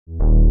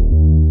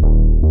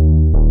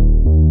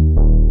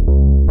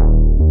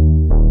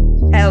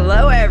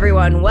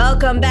everyone.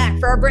 Welcome back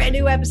for a brand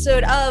new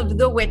episode of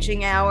The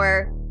Witching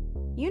Hour.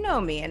 You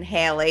know me and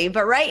Haley,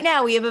 but right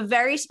now we have a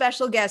very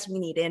special guest we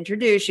need to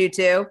introduce you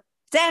to.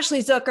 It's Ashley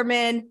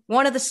Zuckerman,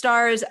 one of the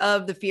stars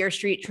of the Fear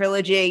Street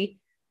trilogy.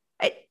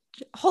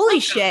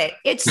 Holy shit,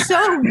 it's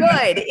so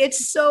good.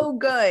 It's so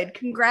good.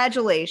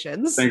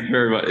 Congratulations. Thanks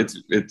very much.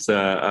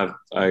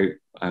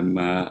 I'm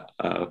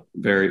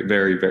very,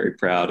 very, very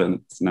proud, and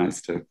it's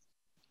nice to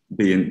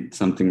be in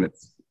something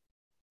that's,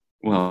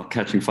 well,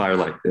 catching fire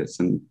like this.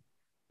 And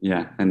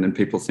yeah, and then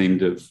people seem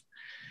to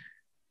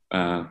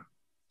have,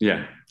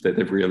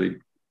 they've really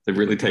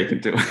taken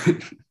to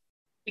it.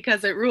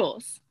 Because it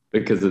rules.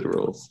 Because it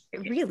rules.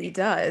 It really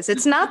does.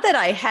 It's not that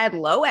I had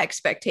low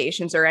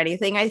expectations or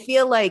anything. I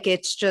feel like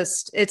it's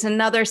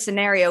another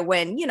scenario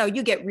when,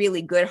 you get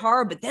really good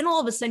horror, but then all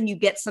of a sudden you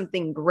get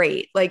something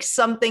great, like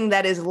something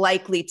that is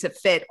likely to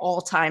fit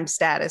all-time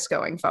status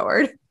going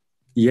forward.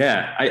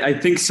 Yeah, I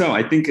think so.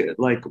 I think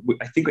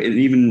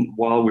even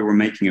while we were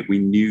making it, we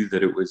knew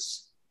that it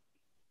was,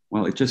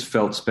 well, it just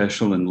felt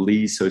special, and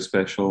Lee's so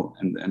special,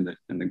 and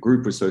the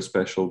group was so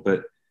special.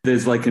 But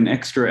there's like an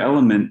extra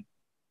element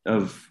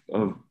of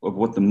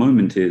what the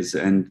moment is,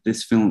 and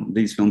these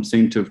films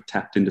seem to have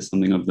tapped into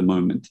something of the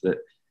moment that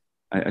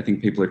I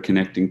think people are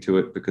connecting to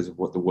it because of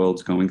what the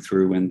world's going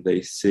through, and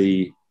they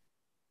see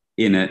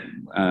in it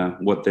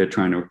what they're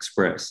trying to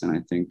express. And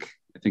I think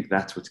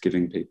that's what's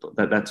giving people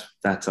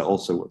that's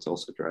also what's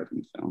also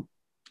driving the film.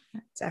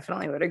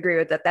 Definitely would agree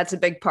with that. That's a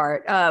big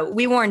part.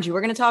 We warned you.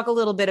 We're going to talk a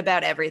little bit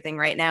about everything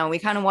right now. We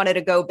kind of wanted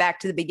to go back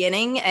to the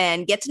beginning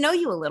and get to know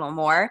you a little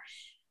more.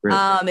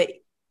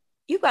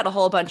 You've got a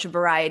whole bunch of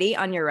variety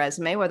on your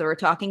resume, whether we're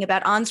talking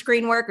about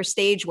on-screen work or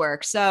stage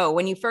work. So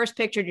when you first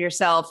pictured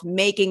yourself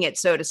making it,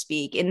 so to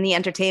speak, in the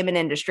entertainment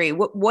industry,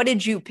 what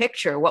did you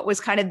picture? What was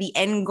kind of the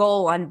end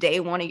goal on day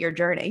one of your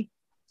journey?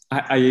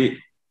 I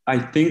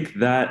think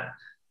that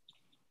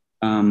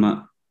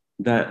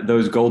that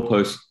those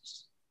goalposts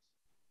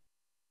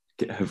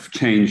have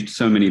changed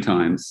so many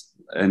times,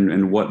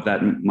 and what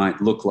that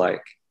might look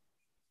like,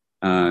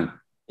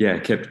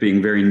 kept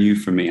being very new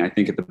for me. I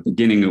think at the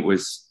beginning it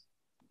was,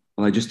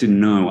 well, I just didn't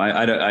know.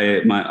 I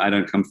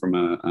don't come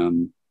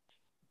from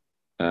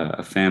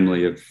a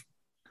family of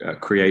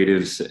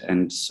creatives,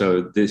 and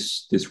so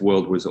this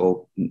world was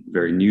all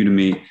very new to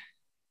me.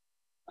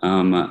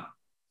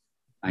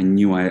 I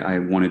knew I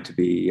wanted to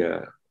be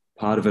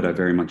part of it. I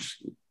very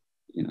much,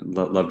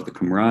 loved the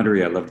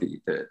camaraderie. I loved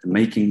the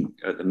making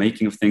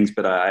of things,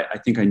 but I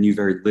think I knew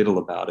very little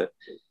about it.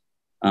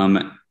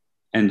 And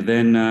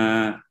then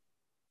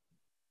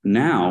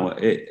now,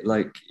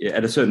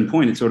 at a certain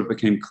point, it sort of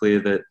became clear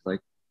that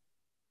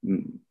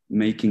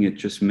making it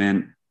just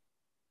meant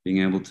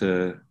being able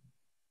to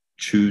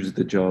choose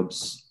the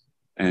jobs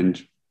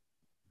and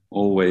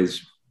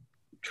always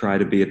try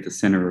to be at the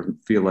center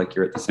feel like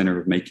you're at the center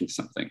of making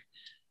something.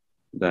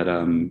 That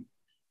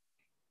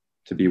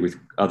to be with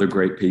other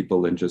great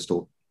people and just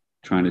all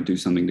trying to do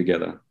something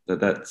together.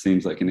 That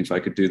seems like, and if I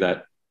could do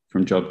that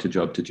from job to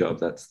job to job,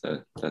 that's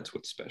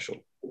what's special.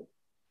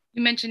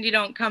 You mentioned you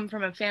don't come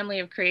from a family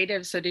of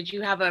creatives, so did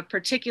you have a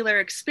particular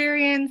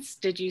experience?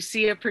 Did you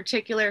see a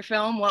particular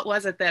film? What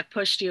was it that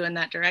pushed you in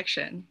that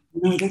direction?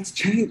 No, that's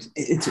changed.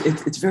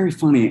 It's very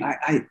funny.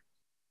 I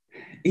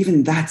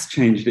even that's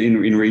changed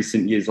in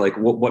recent years. Like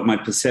what my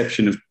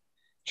perception of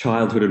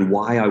childhood and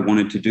why I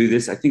wanted to do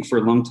this. I think for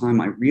a long time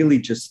I really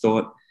just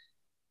thought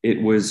it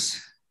was.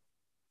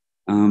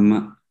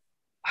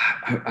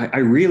 I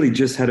really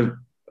just had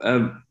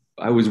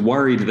I was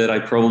worried that I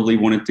probably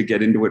wanted to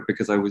get into it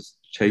because I was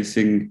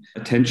chasing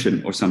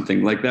attention or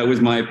something. Like that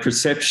was my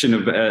perception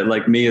of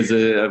me as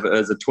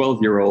a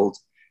 12-year-old,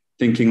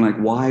 thinking like,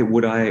 why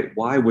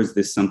was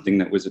this something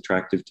that was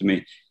attractive to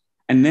me?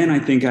 And then I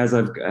think as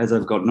I've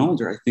gotten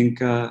older, I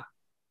think I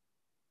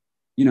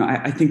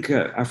think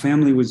our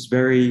family was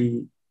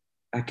very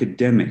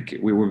academic.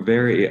 We were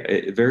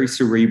very very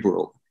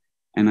cerebral,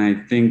 and I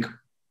think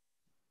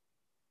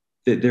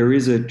that there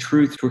is a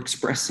truth to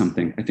express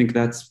something. I think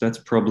that's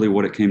probably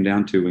what it came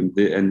down to.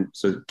 And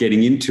so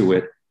getting into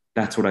it,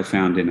 that's what I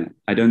found in it.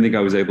 I don't think I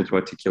was able to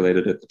articulate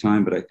it at the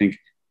time, but I think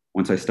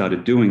once I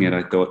started doing it,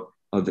 I thought,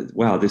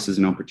 wow, this is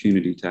an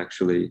opportunity to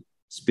actually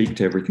speak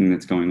to everything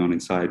that's going on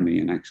inside me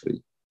and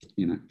actually,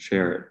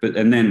 share it. But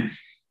and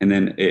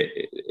then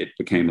it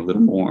became a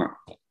little more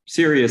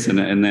serious, and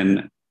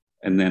then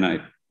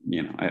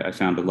I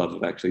found a love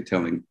of actually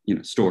telling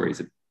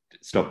stories. It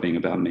stopped being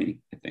about me.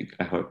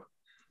 I hope.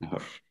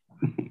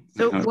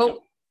 So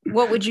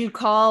what would you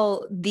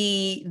call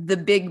the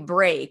big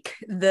break,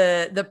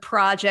 the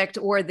project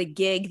or the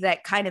gig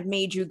that kind of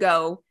made you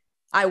go,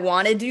 I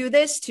want to do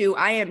this, to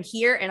I am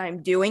here and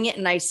I'm doing it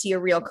and I see a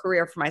real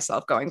career for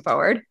myself going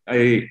forward?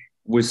 I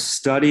was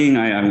studying.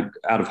 I'm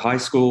out of high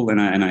school, and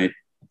I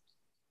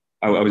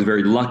was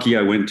very lucky.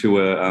 I went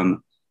to a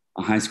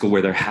high school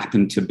where there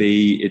happened to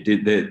be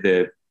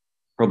there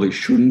probably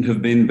shouldn't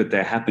have been, but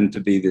there happened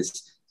to be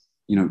this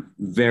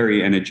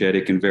very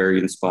energetic and very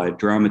inspired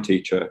drama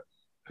teacher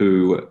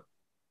who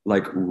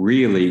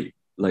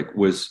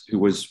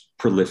was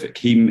prolific.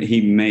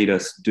 He made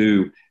us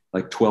do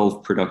like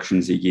 12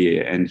 productions a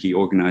year, and he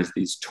organized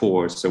these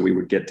tours. So we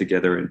would get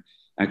together and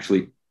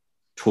actually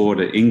tour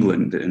to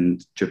England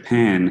and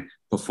Japan,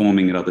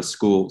 performing at other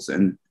schools.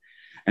 And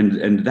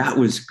that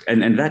was,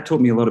 and that taught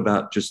me a lot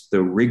about just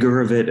the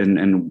rigor of it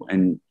and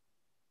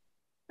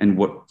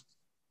what,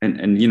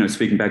 and, you know,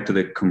 speaking back to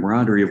the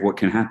camaraderie of what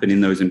can happen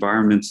in those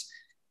environments.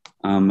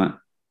 But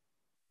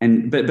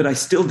I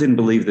still didn't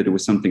believe that it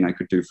was something I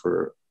could do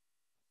for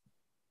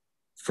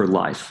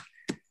life.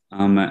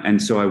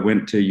 And so I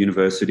went to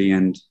university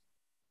and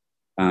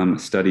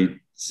studied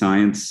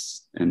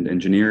science and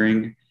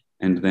engineering,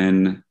 and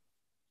then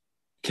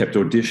kept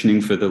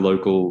auditioning for the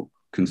local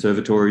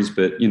conservatories,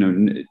 but, you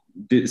know,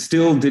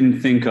 still didn't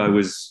think I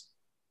was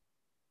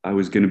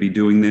going to be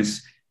doing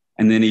this.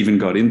 And then even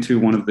got into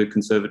one of the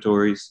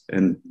conservatories,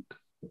 and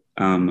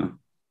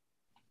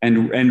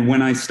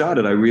when I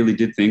started, I really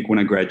did think when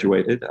I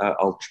graduated,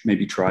 I'll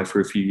maybe try for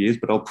a few years,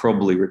 but I'll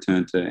probably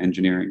return to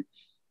engineering.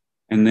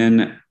 And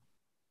then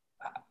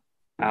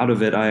out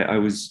of it, I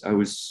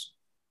was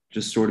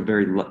just sort of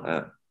very,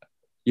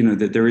 you know,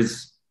 that there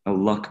is a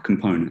luck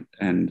component,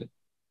 and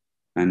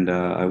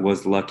I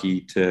was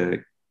lucky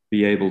to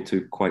be able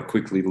to quite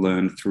quickly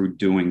learn through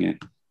doing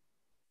it.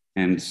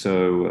 And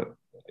so,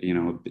 you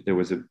know, there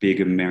was a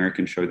big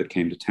American show that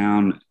came to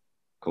town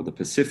called The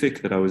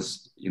Pacific that I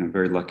was, you know,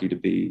 very lucky to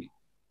be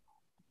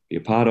a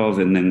part of.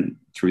 And then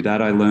through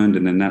that I learned,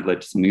 and then that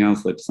led to something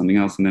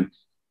else. And then,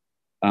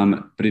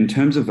 but in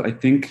terms of, I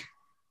think,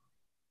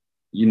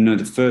 you know,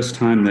 the first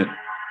time that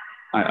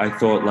I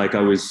thought like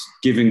I was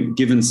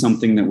given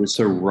something that was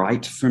so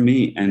right for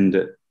me and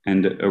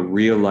a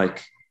real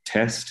like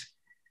test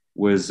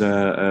was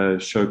a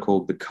show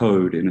called The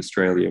Code in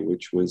Australia,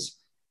 which was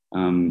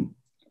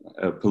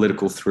a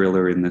political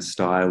thriller in the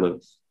style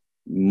of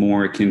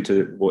more akin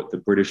to what the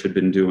British had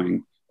been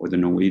doing, or the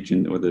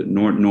Norwegian or the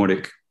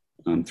Nordic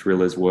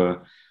thrillers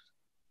were.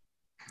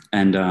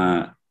 And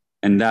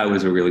that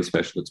was a really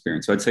special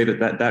experience. So I'd say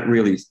that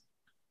really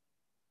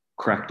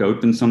cracked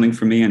open something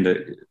for me,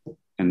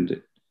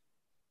 and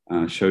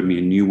showed me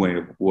a new way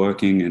of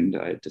working, and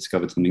I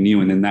discovered something new.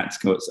 And then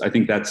I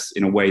think that's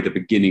in a way the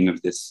beginning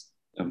of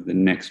the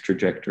next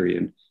trajectory,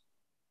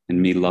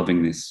 and me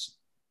loving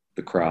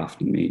the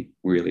craft, and me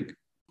really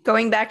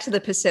going back to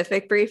The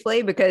Pacific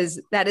briefly, because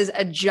that is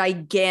a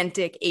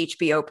gigantic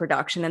HBO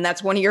production, and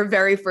that's one of your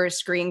very first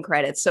screen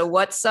credits. So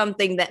what's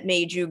something that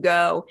made you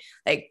go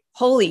like,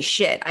 holy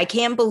shit, I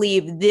can't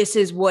believe this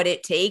is what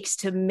it takes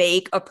to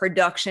make a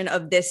production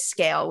of this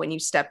scale when you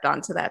stepped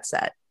onto that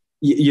set?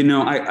 You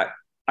know,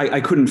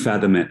 I couldn't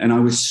fathom it. And I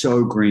was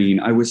so green.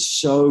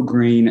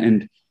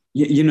 And,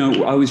 you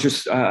know, I was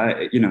just,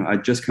 you know,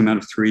 I'd just come out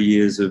of 3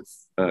 years of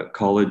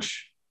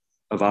college,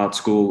 of art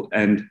school,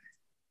 and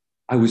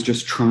I was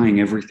just trying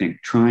everything,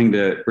 trying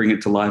to bring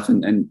it to life.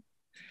 And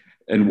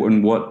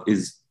what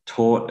is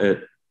taught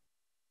at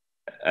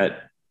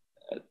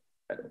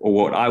or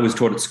what I was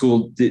taught at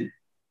school,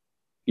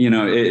 you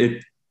know,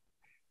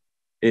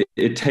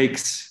 it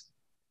takes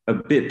a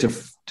bit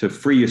to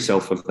free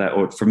yourself of that,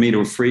 or for me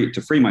to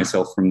free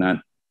myself from that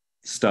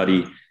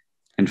study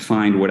and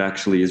find what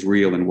actually is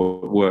real and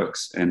what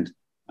works. And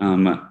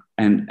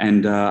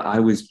I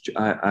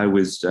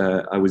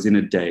was in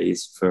a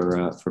daze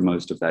for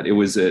most of that. It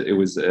was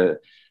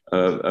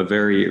a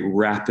very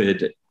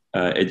rapid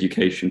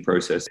education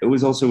process. It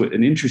was also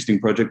an interesting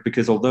project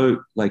because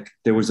although like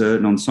there was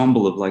an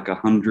ensemble of like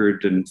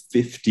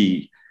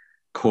 150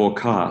 core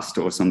cast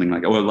or something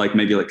like, or like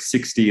maybe like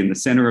 60 in the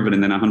center of it,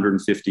 and then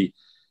 150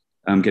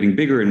 getting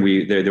bigger, and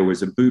there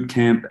was a boot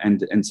camp,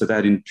 and so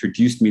that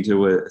introduced me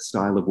to a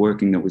style of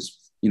working that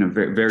was, you know,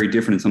 very, very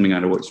different, and something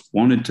I'd always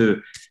wanted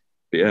to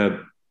be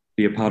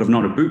a part of,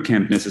 not a boot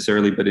camp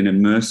necessarily, but an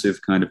immersive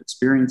kind of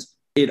experience.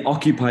 It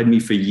occupied me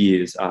for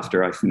years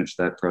after I finished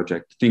that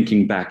project,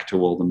 thinking back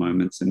to all the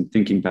moments and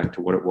thinking back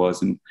to what it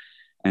was, and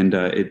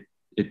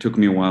it took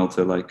me a while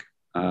to like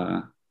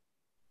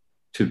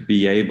to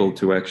be able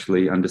to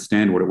actually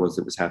understand what it was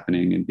that was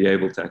happening and be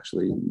able to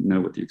actually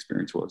know what the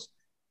experience was.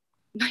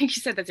 Like you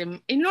said, that's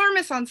an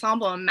enormous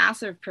ensemble, a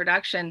massive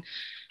production.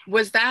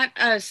 Was that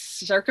a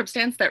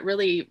circumstance that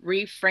really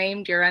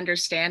reframed your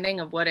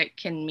understanding of what it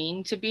can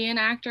mean to be an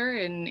actor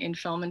in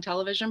film and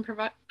television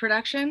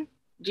production?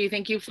 Do you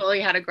think you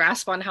fully had a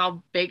grasp on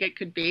how big it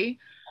could be?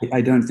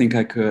 I don't think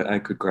I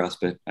could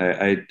grasp it.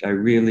 I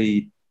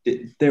really,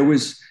 there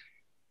was,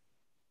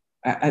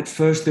 at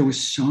first there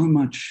was so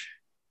much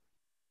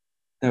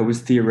that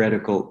was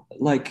theoretical.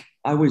 Like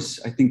I was,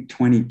 I think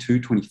 22,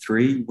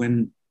 23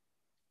 when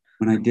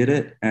I did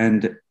it.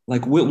 And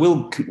like,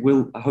 we'll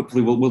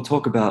hopefully we'll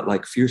talk about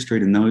like Fear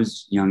Street and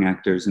those young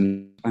actors.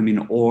 And I'm in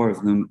awe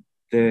of them.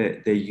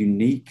 They're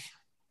unique,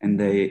 and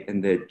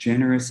they're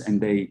generous,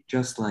 and they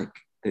just like,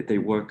 they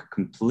work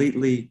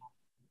completely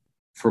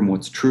from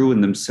what's true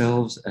in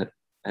themselves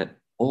at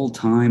all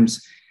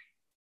times.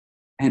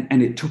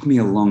 And it took me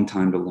a long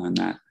time to learn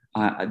that.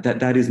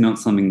 That is not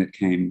something that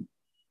came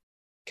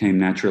came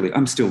naturally.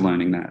 I'm still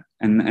learning that.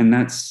 And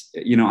that's,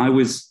 you know, I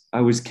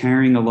was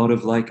carrying a lot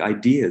of like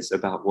ideas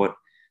about what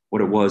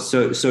it was.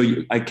 So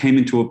I came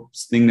into a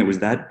thing that was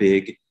that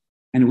big,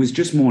 and it was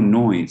just more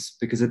noise,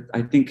 because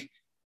I think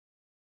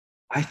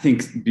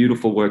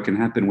beautiful work can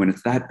happen when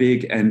it's that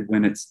big, and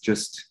when it's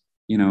just,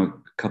 you know, a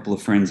couple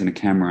of friends and a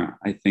camera.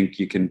 I think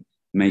you can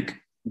make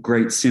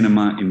great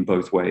cinema in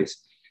both ways.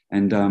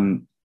 And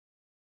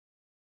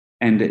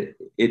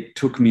it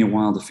took me a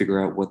while to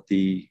figure out what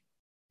the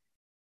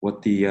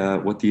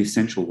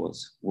essential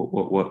was,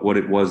 what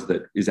it was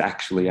that is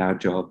actually our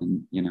job,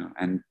 and, you know,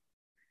 and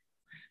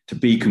to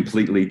be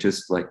completely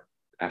just like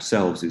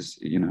ourselves is,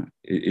 you know,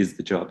 is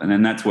the job. And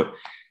then that's what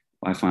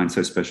I find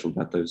so special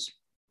about those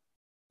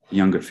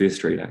younger Fear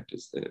Street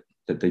actors,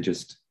 that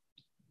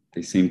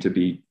they seem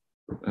to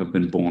have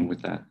been born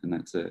with that. And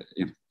that's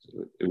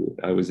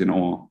I was in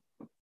awe,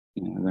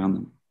 you know, around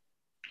them.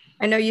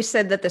 I know you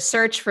said that the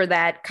search for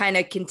that kind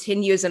of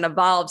continues and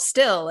evolves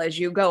still as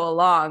you go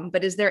along,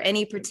 but is there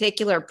any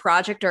particular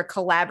project or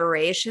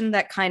collaboration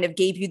that kind of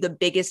gave you the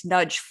biggest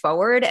nudge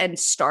forward and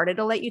started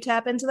to let you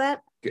tap into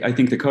that? I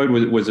think the Code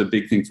was a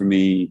big thing for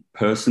me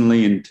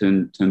personally, in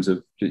terms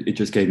of it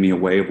just gave me a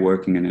way of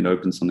working, and it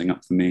opened something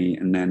up for me.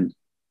 And then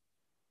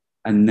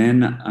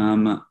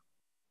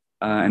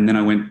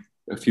I went,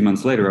 a few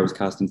months later, I was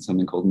cast in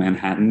something called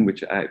Manhattan,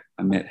 which I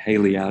met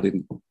Haley out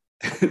in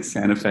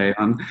Santa Fe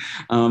on.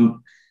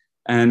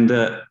 And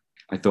I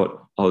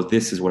thought, oh,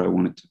 this is what I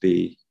want it to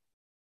be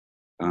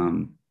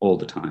all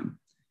the time.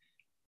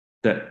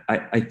 That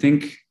I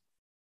think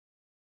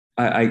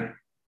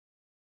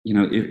you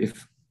know,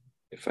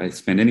 if I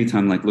spend any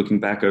time like looking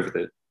back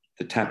over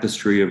the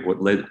tapestry of what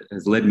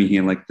has led me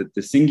here, like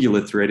the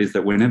singular thread is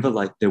that whenever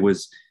like there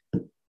was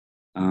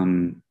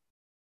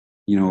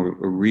you know,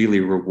 a really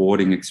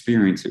rewarding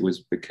experience, it was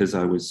because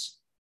I was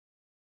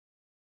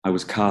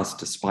cast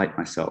despite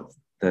myself.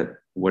 That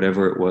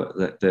whatever it was,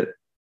 that the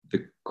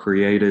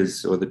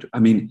creators or the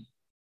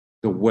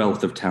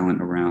wealth of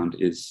talent around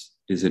is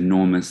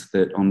enormous.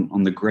 That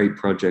on the great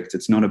projects,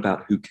 it's not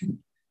about who can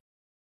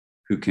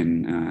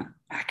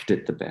act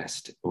it the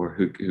best or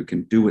who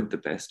can do it the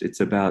best. It's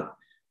about,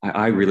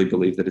 I really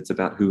believe that it's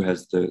about who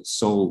has the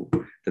soul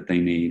that they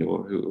need,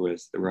 or who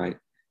has the right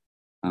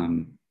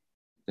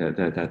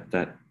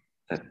that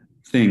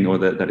thing, or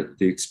that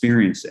the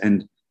experience.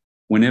 And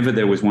whenever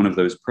there was one of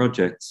those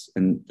projects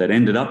and that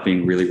ended up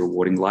being really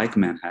rewarding, like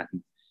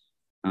Manhattan,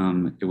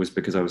 it was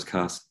because I was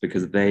cast,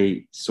 because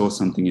they saw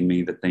something in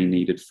me that they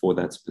needed for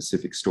that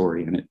specific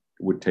story. And it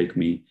would take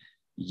me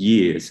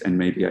years, and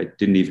maybe I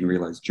didn't even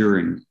realize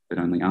during, but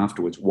only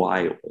afterwards,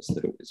 why it was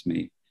that it was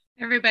me.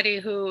 Everybody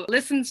who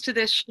listens to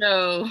this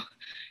show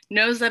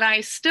knows that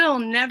I still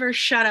never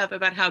shut up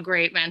about how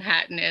great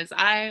Manhattan is.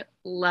 I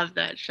love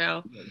that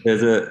show.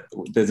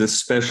 There's a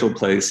special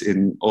place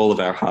in all of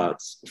our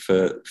hearts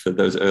for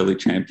those early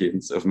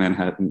champions of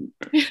Manhattan.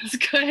 It's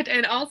good.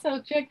 And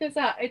also, check this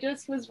out. I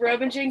just was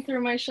rummaging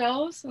through my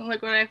shelves, and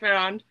look what I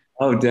found.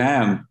 Oh,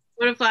 damn.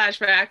 What a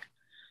flashback.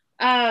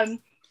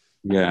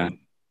 Yeah,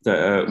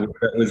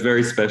 that was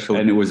very special.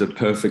 And it was a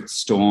perfect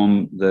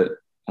storm that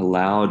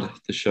allowed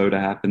the show to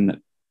happen, that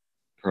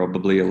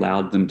probably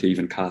allowed them to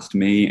even cast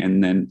me.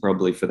 And then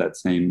probably for that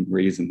same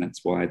reason,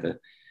 that's why the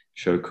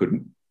show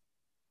couldn't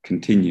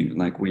continue.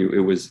 Like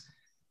it was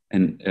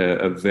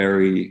a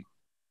very,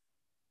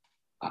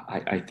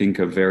 I think,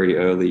 a very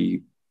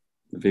early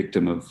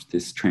victim of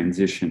this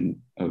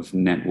transition of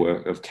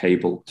network, of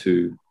cable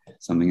to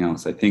something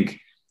else. I think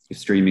if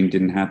streaming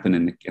didn't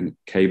happen and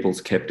cables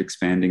kept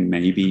expanding,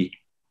 maybe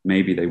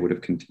they would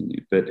have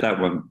continued. But that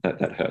one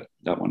hurt.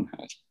 That one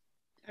hurt.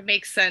 It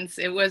makes sense.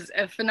 It was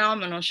a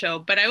phenomenal show,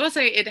 but I will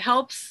say it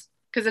helps,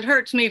 because it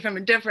hurts me from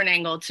a different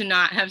angle to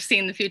not have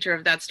seen the future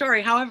of that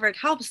story. However, it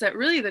helps that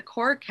really the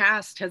core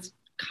cast has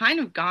kind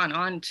of gone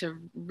on to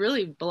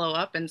really blow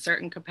up in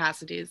certain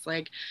capacities.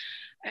 Like,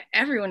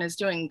 everyone is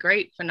doing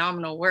great,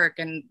 phenomenal work.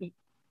 And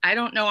I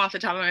don't know off the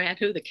top of my head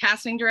who the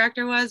casting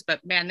director was,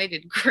 but man, they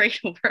did great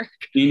work.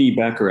 Eni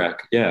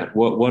Bacharach. Yeah.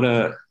 What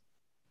a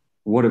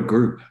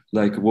group.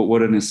 Like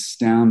what an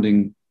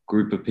astounding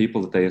group of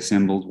people that they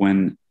assembled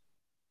when,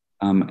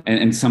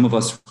 and some of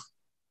us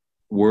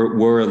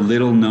were a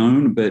little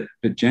known, but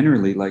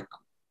generally, like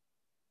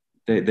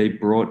they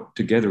brought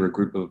together a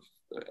group of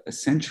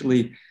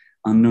essentially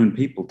unknown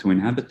people to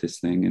inhabit this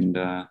thing. And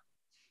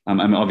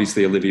I'm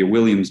obviously Olivia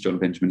Williams, John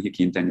Benjamin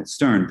Hickey, and Daniel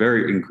Stern,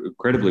 very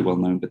incredibly well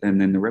known. But then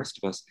the rest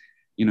of us,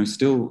 you know,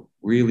 still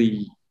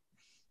really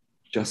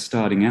just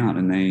starting out.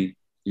 And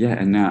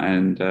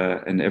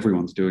and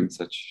everyone's doing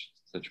such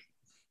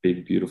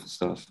big, beautiful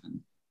stuff.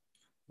 And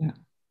yeah.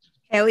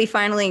 Haley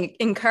finally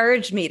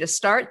encouraged me to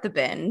start the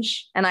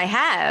binge, and I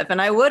have,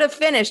 and I would have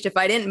finished if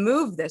I didn't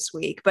move this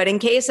week. But in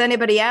case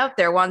anybody out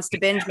there wants to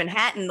binge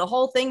Manhattan, the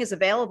whole thing is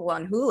available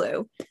on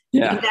Hulu.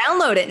 Yeah. You can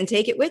download it and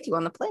take it with you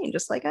on the plane,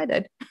 just like I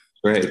did.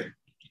 Great.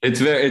 It's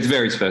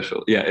very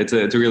special. Yeah, it's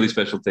a really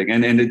special thing.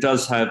 And it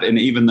does have, and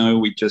even though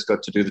we just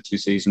got to do the 2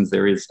 seasons,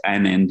 there is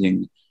an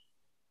ending.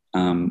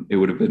 It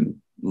would have been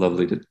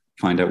lovely to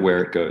find out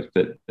where it goes.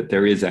 But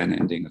there is an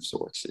ending of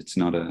sorts. It's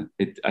not a.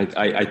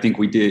 I think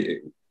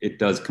it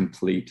does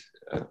complete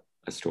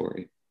a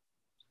story.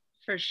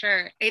 For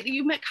sure.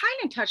 You kind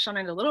of touched on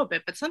it a little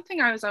bit, but something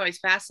I was always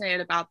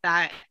fascinated about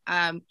that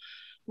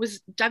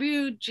was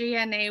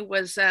WGNA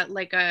was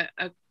like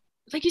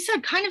like you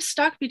said, kind of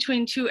stuck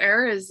between two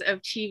eras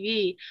of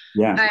TV.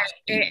 Yeah.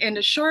 And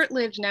a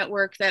short-lived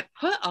network that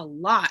put a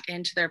lot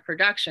into their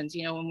productions.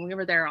 You know, when we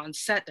were there on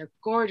set, they're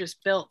gorgeous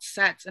built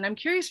sets. And I'm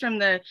curious from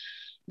the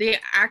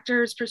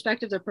actor's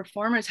perspective, the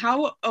performers,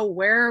 how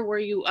aware were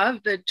you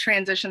of the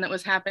transition that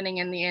was happening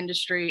in the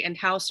industry and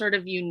how sort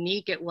of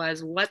unique it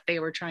was what they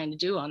were trying to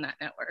do on that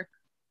network?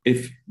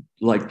 If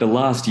like the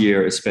last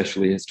year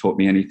especially has taught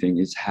me anything,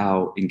 is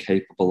how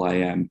incapable I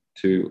am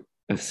to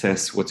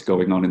assess what's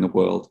going on in the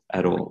world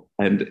at all.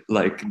 And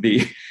like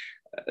the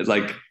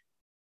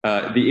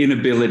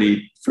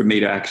inability for me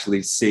to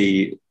actually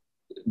see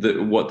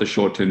what the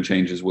short-term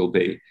changes will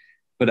be.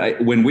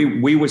 But when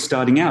we were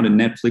starting out and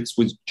Netflix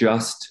was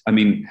just, I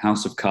mean,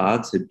 House of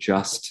Cards had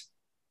just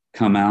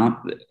come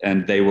out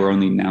and they were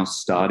only now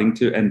starting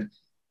to, and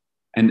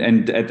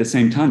at the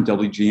same time,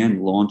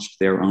 WGN launched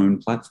their own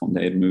platform.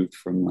 They had moved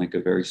from like a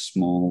very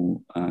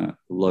small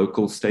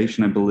local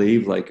station, I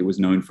believe, like it was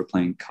known for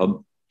playing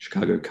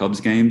Chicago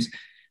Cubs games,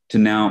 to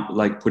now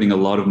like putting a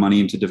lot of money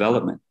into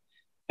development.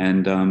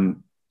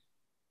 And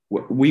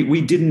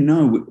we didn't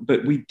know,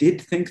 but we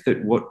did think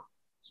that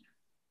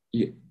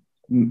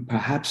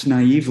perhaps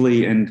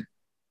naively, and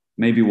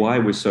maybe why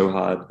it was so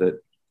hard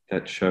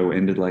that show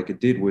ended like it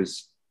did,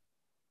 was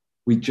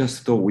we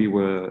just thought we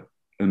were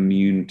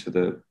immune to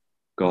the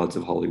gods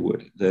of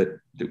Hollywood, that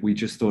we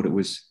just thought it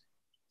was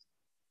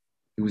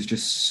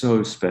just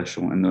so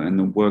special, and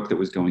the work that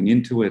was going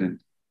into it and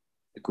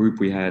the group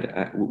we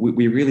had,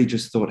 we really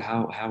just thought,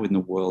 how in the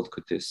world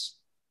could this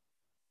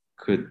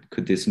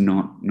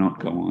not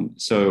go on?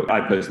 So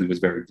I personally was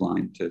very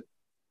blind to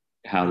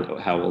how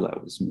all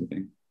that was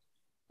moving.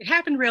 It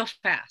happened real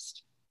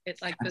fast.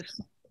 It's like this.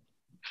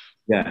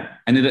 Yeah,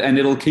 and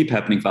it'll keep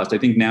happening fast. I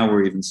think now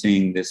we're even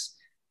seeing this,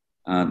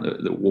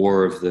 the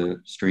war of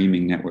the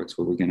streaming networks,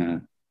 where we're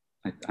gonna,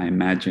 I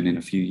imagine, in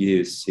a few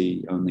years,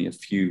 see only a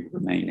few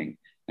remaining,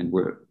 and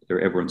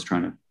everyone's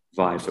trying to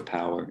vie for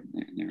power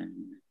in there.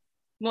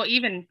 Well,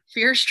 even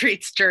Fear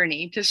Street's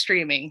journey to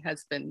streaming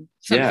has been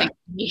something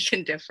unique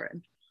and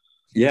different.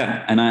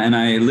 Yeah, and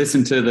I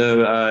listened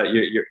to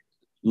your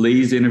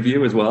Lee's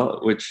interview as well,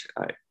 which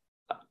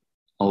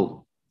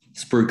I'll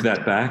spruik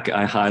that back.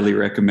 I highly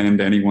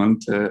recommend anyone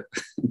to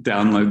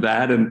download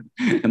that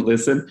and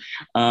listen.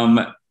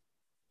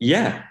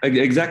 Yeah,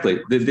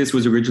 exactly. This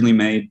was originally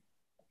made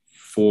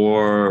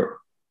for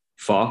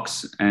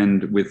Fox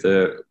and with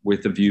a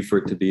view for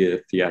it to be a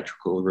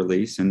theatrical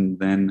release, and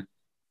then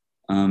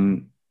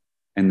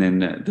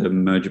the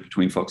merger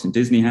between Fox and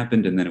Disney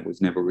happened, and then it was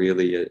never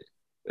really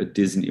a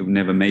Disney. It was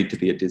never made to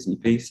be a Disney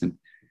piece, and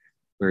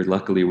very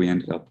luckily we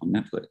ended up on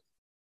Netflix.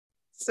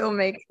 Still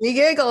makes me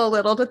giggle a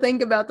little to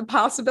think about the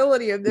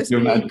possibility of this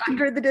being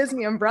under the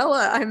Disney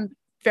umbrella. I'm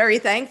very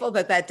thankful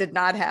that did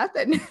not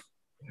happen.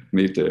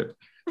 Me too.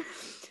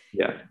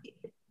 Yeah.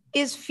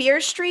 Is Fear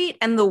Street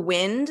and The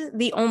Wind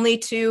the only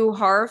two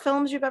horror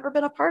films you've ever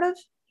been a part of?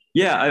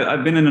 Yeah,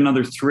 I've been in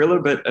another thriller,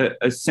 but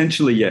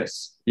essentially,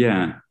 yes.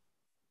 Yeah.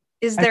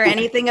 Is there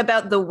anything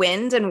about The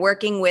Wind and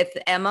working with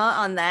Emma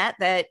on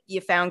that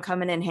you found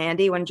coming in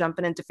handy when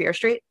jumping into Fear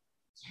Street?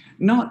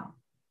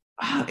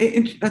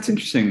 That's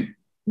interesting.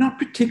 Not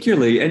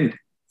particularly. And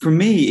for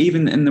me,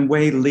 even in the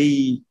way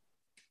Lee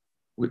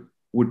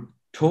would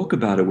talk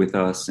about it with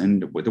us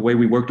and the way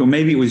we worked, or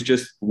maybe it was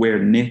just where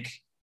Nick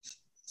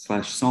 /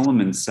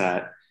 Solomon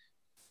sat,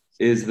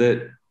 is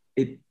that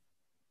it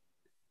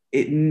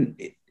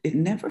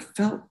never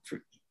felt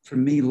for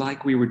me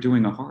like we were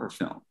doing a horror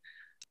film.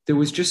 There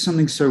was just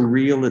something so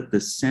real at the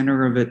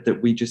center of it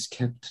that we just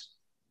kept,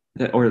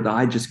 that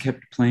I just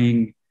kept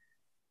playing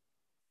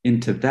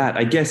into that.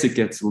 I guess it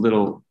gets a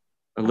little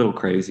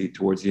crazy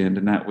towards the end,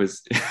 and that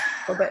was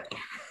a bit.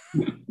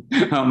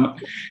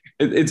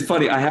 It's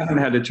funny, I haven't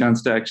had a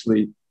chance to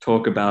actually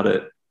talk about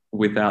it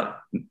without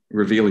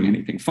revealing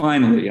anything.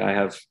 Finally, I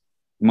have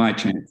my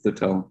chance to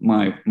tell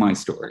my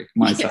story,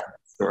 my side of the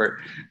story.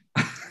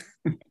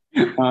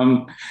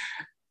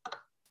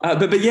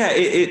 But yeah,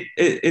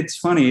 it's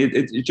funny.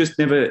 It just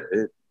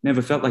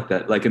never felt like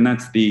that. Like, and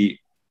that's the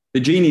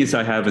genius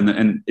I have,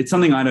 and it's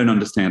something I don't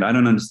understand. I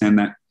don't understand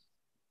that.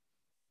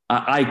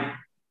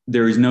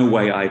 There is no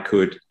way I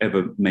could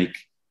ever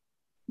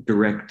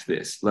direct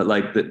this.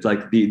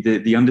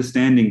 The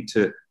understanding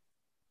to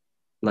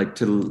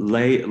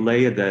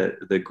layer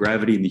the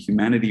gravity and the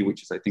humanity,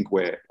 which is, I think,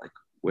 where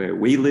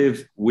we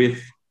live,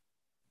 with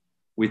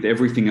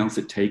everything else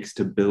it takes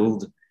to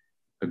build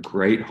a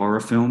great horror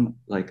film.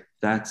 Like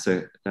that's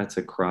a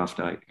craft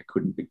I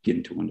couldn't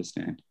begin to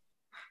understand.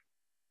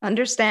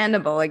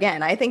 Understandable.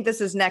 Again, I think this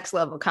is next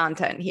level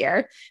content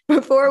here.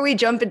 Before we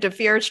jump into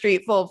Fear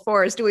Street full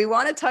force, do we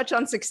want to touch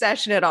on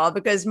Succession at all?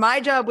 Because my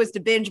job was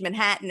to binge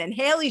Manhattan, and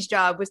Haley's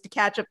job was to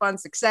catch up on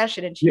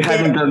Succession. And you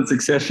haven't done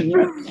Succession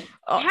yet?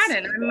 I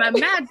hadn't. I'm a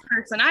mad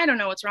person. I don't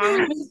know what's wrong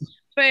with me.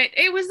 But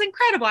it was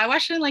incredible. I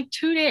watched it in like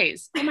 2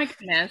 days. Oh my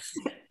goodness.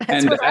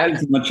 And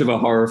as much of a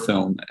horror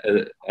film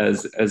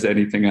as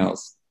anything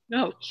else.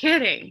 No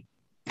kidding.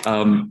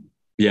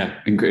 Yeah,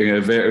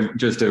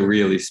 just a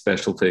really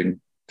special thing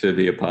to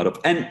be a part of,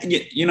 and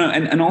you know,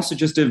 and also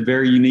just a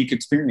very unique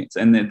experience.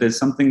 And there's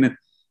something that,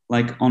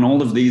 like, on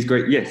all of these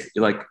great, yes,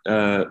 like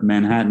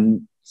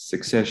Manhattan,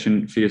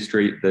 Succession, Fear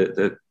Street,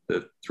 the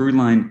through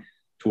line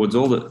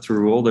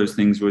through all those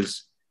things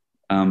was,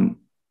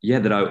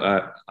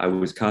 that I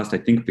was cast, I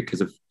think,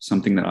 because of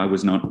something that I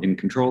was not in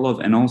control of,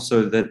 and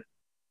also that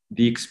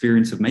the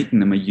experience of making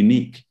them are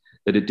unique.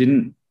 That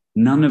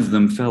none of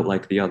them felt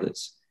like the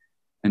others,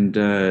 and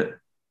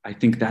I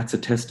think that's a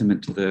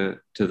testament to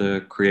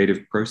the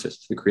creative process,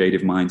 to the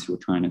creative minds who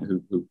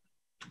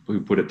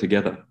put it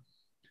together.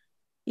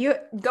 You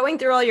going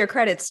through all your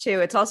credits too.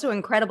 It's also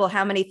incredible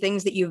how many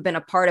things that you've been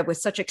a part of with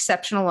such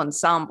exceptional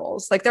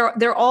ensembles. Like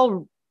they're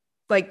all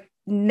like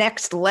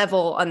next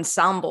level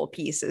ensemble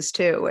pieces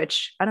too,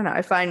 which I don't know,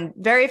 I find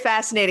very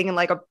fascinating and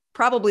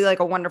probably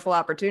a wonderful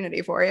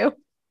opportunity for you.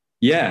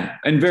 Yeah,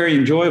 and very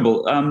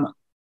enjoyable.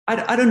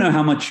 I don't know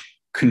how much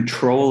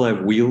control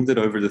I've wielded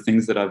over the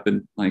things that I've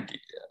been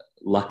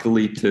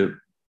luckily to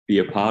be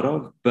a part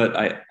of,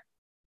 but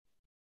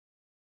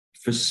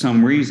for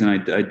some reason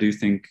I do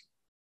think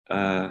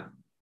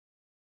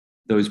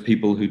those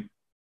people who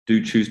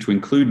do choose to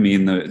include me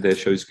in their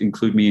shows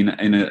include me in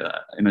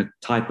a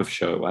type of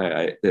show.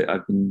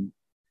 I've been.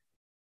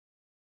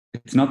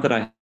 It's not that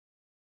I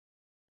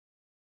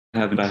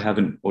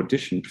haven't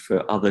auditioned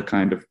for other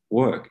kind of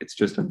work. It's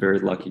just I'm very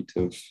lucky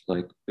to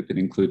have been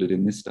included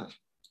in this stuff.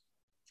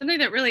 Something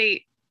that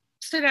really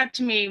stood out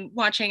to me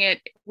watching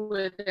it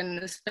within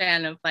the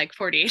span of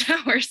 48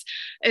 hours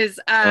is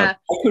I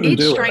couldn't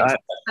do it.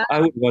 I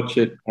would watch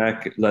it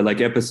back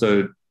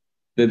episode.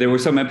 There were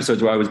some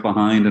episodes where I was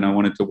behind and I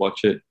wanted to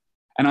watch it,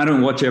 and I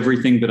don't watch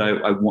everything, but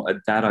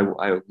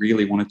I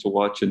really wanted to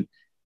watch, and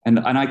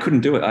I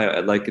couldn't do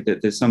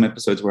it. There's some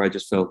episodes where I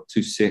just felt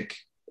too sick.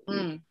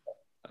 But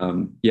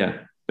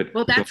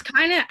that's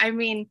kind of,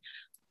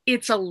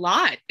 it's a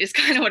lot is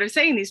kind of what I'm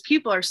saying. These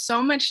people are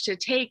so much to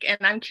take, and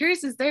I'm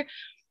curious, is there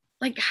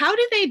how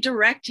do they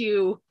direct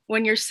you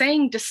when you're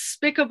saying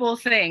despicable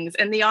things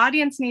and the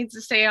audience needs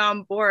to stay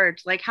on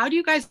board? How do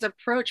you guys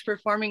approach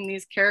performing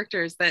these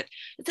characters that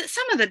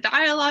some of the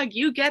dialogue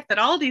you get that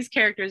all these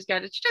characters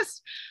get, it's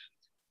just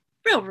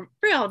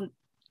real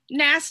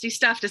nasty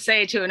stuff to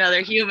say to another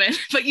human,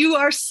 but you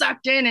are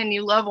sucked in and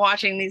you love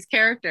watching these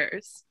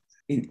characters.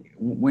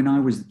 When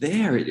I was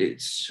there,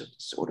 it's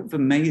sort of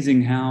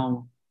amazing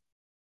how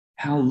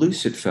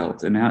loose it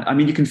felt.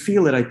 And you can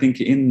feel it, I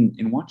think,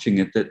 in watching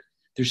it, that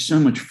there's so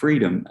much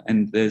freedom,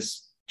 and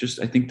there's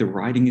just, I think the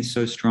writing is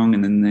so strong,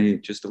 and then they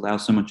just allow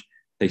so much,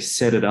 they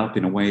set it up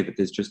in a way that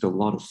there's just a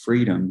lot of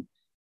freedom.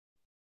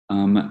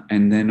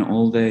 And then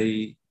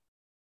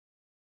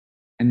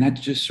and that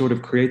just sort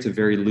of creates a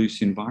very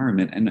loose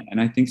environment. And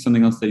I think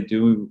something else they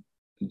do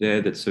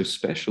there that's so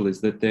special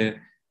is that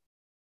they're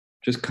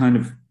just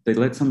they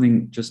let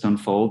something just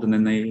unfold, and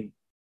then they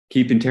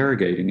keep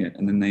interrogating it.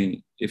 And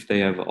then if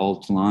they have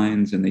alt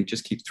lines, and they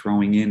just keep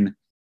throwing in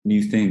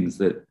new things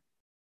that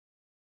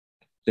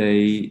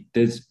they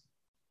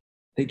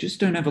just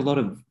don't have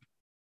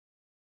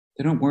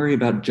they don't worry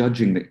about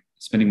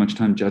spending much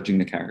time judging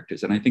the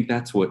characters. And I think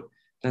that's what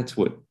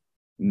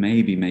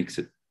maybe makes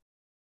it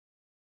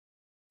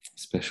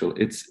special.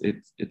 It's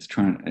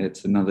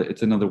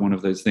another one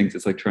of those things.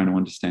 It's like trying to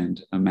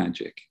understand a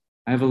magic.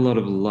 I have a lot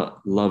of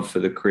love for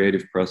the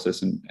creative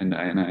process, and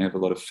I have a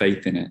lot of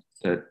faith in it,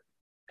 that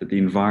the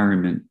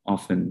environment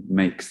often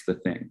makes the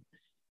thing.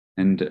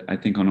 And I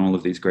think on all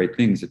of these great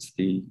things, it's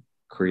the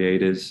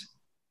creators,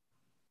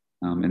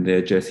 and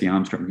they're Jesse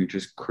Armstrong, who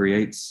just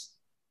creates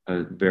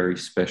a very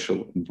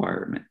special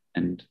environment,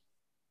 and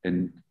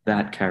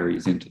that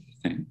carries into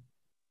the thing.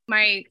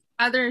 My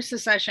other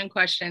Succession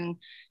question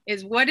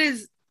is, what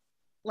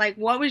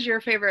was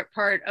your favorite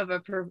part of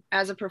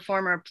as a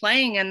performer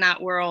playing in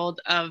that world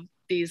of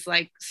these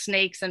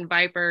snakes and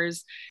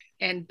vipers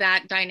and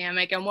that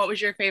dynamic? And what was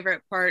your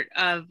favorite part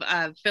of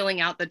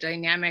filling out the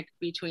dynamic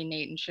between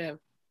Nate and Shiv?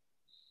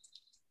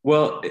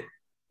 Well,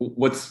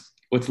 what's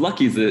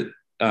lucky is that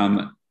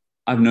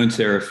I've known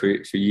Sarah for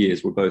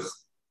years. We're both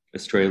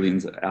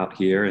Australians out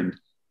here, and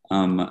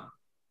that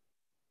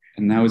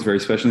was very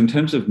special. In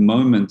terms of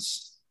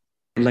moments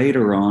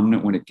later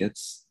on, when it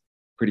gets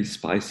pretty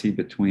spicy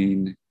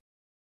between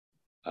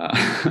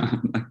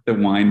the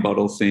wine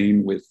bottle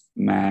scene with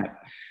Matt,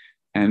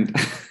 and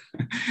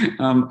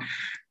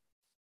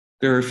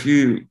there are a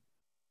few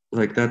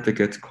like that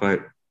gets quite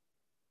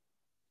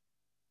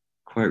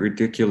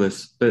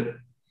ridiculous, but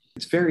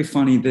it's very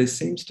funny. There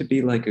seems to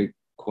be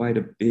quite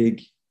a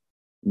big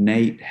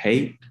Nate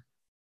hate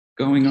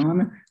going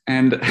on.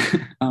 And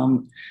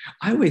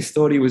I always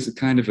thought he was a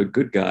kind of a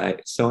good guy.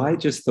 So I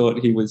just thought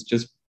he was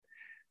just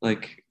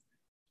like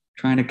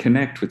trying to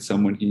connect with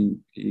someone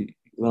he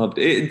loved.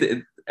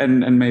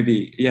 And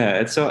maybe, yeah.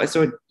 It's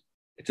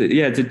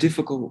a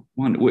difficult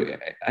one.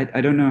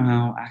 I don't know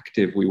how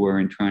active we were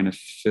in trying to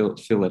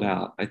fill it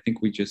out. I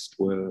think we just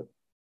were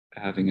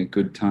having a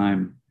good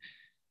time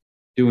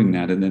doing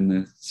that. And then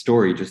the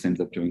story just ends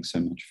up doing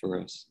so much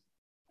for us.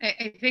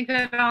 I think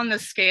that on the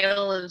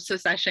scale of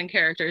Succession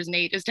characters,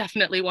 Nate is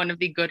definitely one of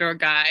the gooder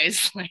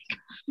guys. Like,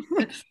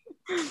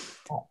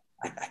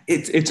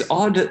 it's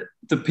odd,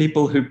 the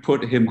people who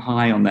put him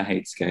high on the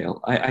hate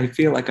scale. I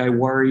feel like I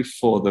worry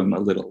for them a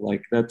little.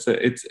 Like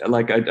it's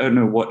like I don't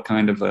know what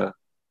kind of a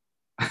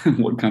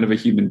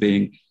human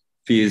being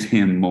fears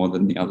him more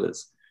than the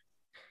others.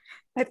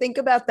 I think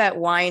about that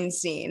wine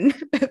scene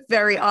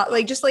very odd,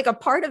 like just like a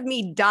part of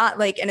me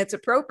like, and it's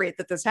appropriate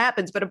that this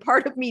happens, but a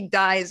part of me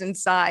dies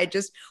inside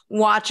just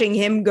watching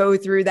him go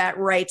through that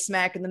right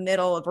smack in the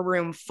middle of a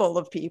room full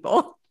of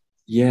people.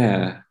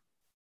 Yeah.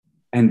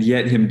 And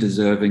yet him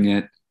deserving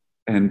it.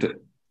 And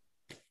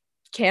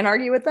can't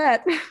argue with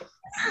that.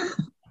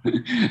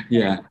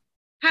 Yeah.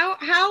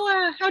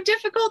 How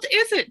difficult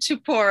is it to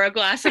pour a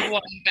glass of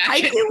wine back?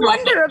 I do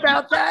wonder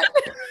about that.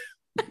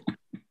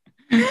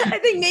 I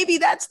think maybe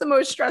that's the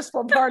most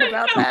stressful part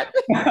about that.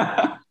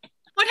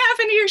 What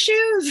happened to your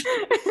shoes?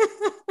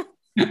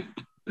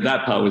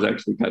 That part was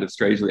actually kind of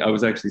strangely, I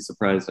was actually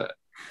surprised at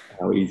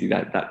how easy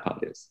that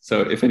part is.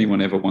 So if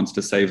anyone ever wants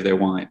to save their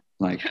wine,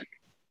 like,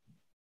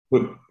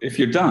 if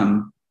you're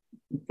done,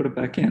 put it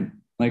back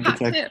in. Like,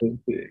 hot it's tip.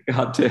 Actually a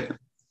hot tip.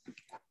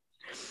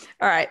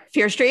 All right,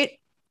 Fear Street.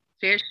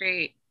 Fear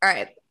Street. All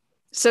right.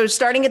 So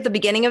starting at the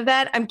beginning of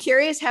that, I'm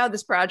curious how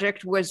this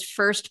project was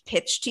first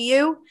pitched to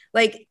you,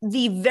 like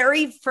the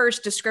very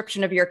first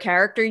description of your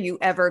character you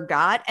ever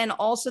got, and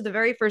also the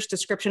very first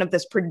description of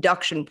this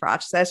production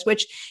process,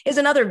 which is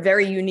another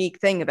very unique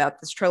thing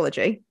about this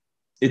trilogy.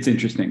 It's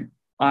interesting.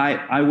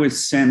 I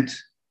was sent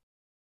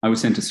a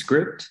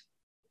script,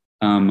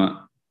 and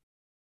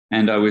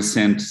I was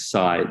sent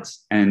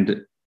sides,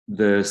 and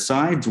the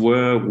sides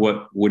were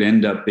what would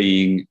end up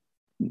being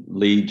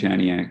Leigh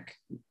Janiak,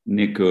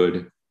 Nick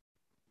Good,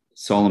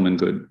 Solomon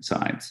Good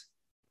sides.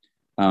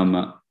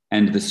 And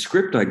the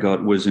script I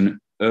got was an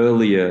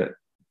earlier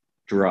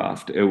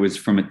draft. It was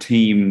from a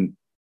team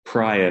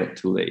prior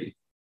to Leigh.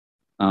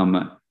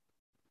 And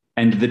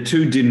the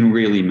two didn't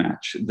really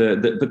match.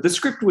 But the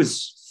script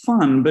was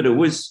fun, but it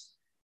was,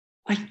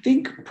 I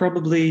think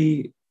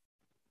probably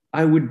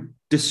I would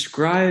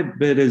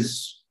describe it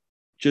as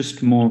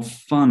just more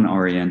fun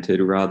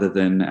oriented rather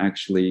than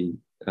actually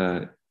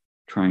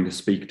trying to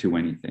speak to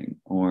anything.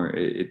 Or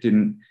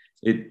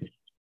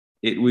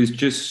it was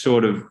just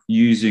sort of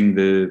using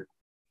the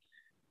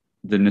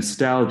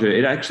nostalgia.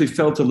 It actually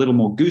felt a little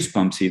more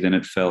goosebumpsy than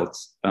it felt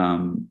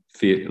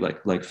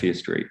like Fear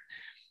Street.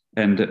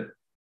 And I'm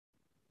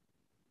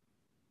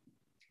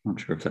not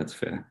sure if that's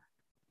fair.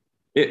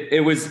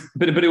 It was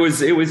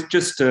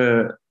just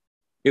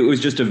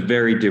a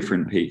very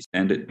different piece.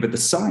 But the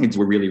sides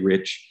were really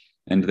rich,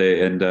 and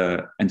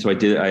so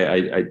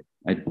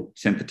I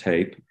sent the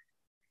tape,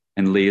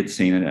 and Leigh had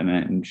seen it,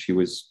 and she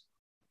was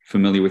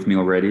familiar with me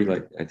already,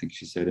 like I think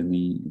she said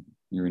in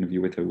your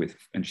interview with her,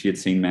 and she had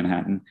seen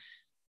Manhattan,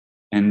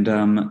 and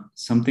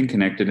something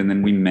connected, and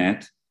then we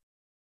met,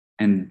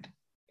 and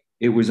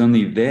it was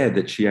only there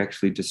that she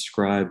actually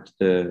described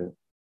the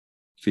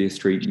Fear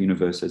Street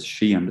universe as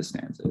she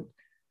understands it,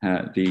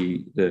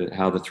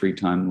 how the three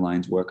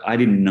timelines work. I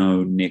didn't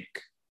know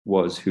Nick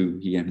was who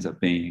he ends up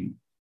being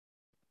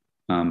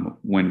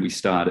when we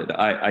started.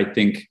 I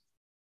think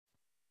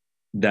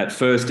that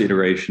first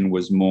iteration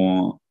was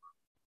more,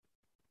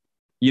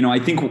 I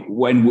think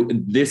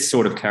when this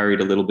sort of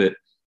carried a little bit,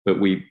 but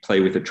we play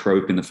with a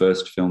trope in the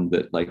first film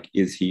that, like,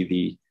 is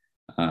he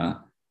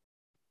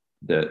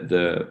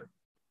the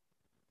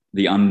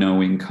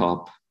unknowing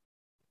cop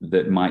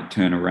that might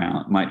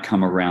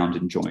come around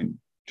and join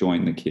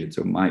the kids,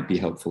 or might be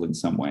helpful in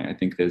some way. I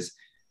think there's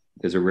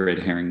a red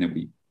herring that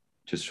we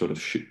just sort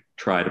of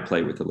try to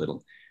play with a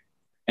little.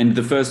 And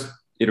the first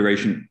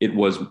iteration, it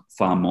was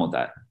far more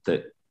that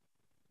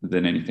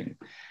than anything.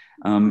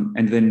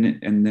 And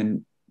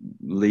then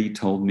Leigh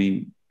told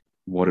me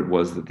what it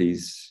was that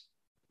these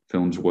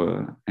films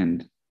were,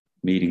 and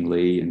meeting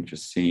Leigh and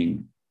just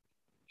seeing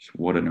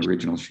what an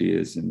original she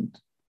is, and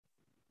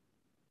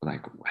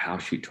like how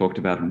she talked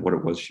about and what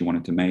it was she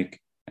wanted to make.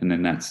 And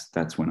then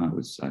that's when I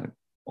was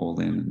all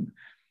in,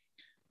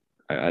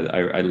 and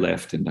I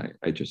left, and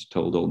I just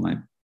told all my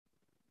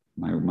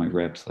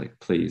reps, like,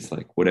 please,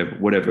 like,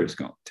 whatever's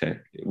going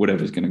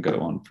to go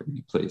on for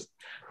me, please,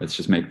 let's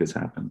just make this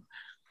happen.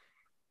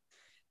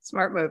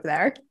 Smart move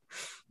there.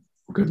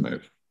 Good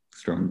move.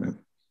 Strong move.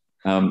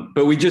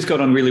 But we just got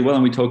on really well,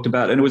 and we talked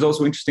about it. And it was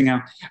also interesting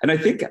how, and I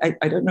think,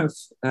 I don't know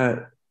if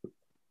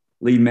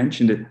Leigh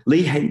mentioned it,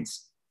 Leigh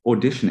hates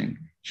auditioning.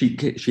 She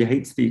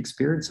hates the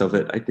experience of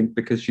it, I think,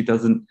 because she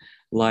doesn't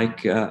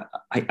like,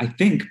 I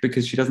think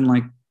because she doesn't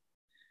like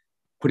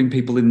putting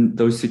people in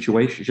those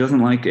situations.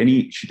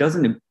 She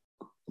doesn't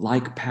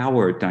like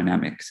power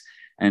dynamics,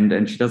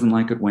 and she doesn't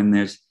like it when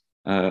there's,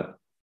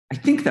 I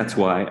think that's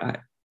why, I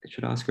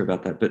should ask her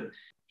about that, but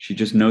she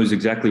just knows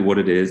exactly what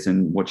it is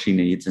and what she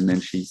needs, and then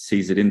she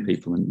sees it in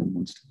people and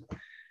wants to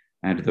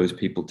add those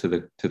people to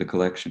the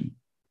collection.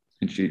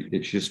 And she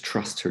just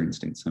trusts her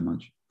instinct so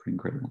much. Pretty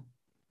incredible.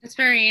 It's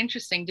very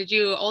interesting. Did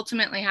you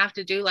ultimately have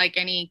to do like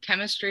any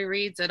chemistry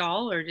reads at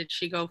all, or did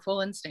she go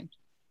full instinct?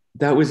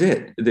 That was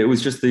it. It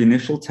was just the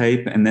initial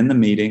tape and then the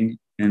meeting,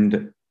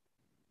 and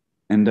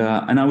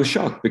I was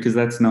shocked because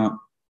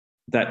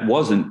that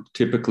wasn't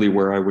typically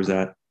where I was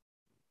at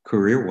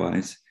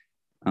career-wise,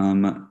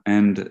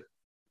 and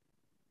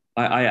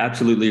I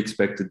absolutely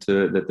expected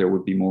that there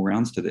would be more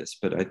rounds to this,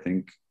 but I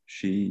think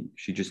she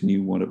just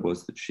knew what it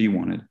was that she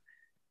wanted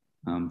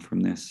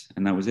from this,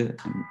 and that was it.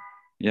 And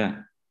yeah,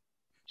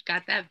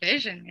 got that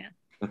vision,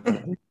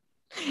 man.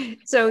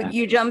 So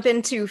you jump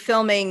into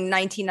filming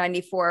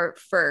 1994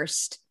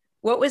 first.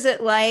 What was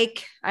it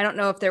like? I don't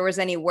know if there was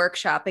any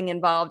workshopping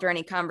involved or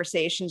any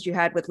conversations you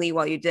had with Lee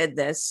while you did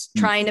this,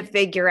 trying to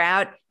figure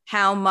out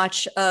how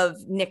much of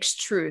Nick's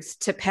truth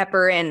to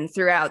pepper in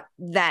throughout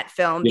that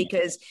film,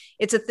 because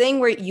it's a thing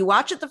where you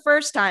watch it the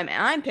first time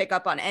and I didn't pick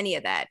up on any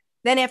of that.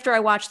 Then after I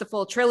watched the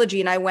full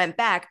trilogy and I went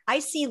back, I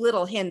see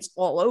little hints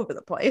all over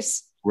the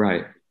place.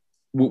 Right.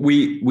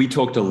 We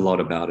talked a lot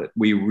about it.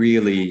 We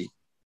really,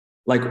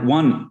 like,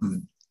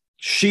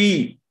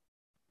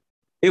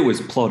 it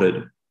was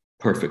plotted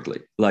perfectly.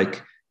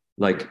 Like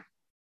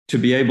to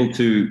be able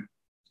to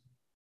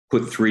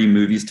put 3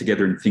 movies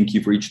together and think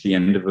you've reached the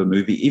end of a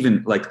movie,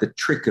 even like the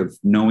trick of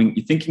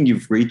thinking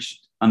you've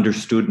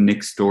understood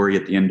Nick's story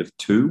at the end of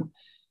 2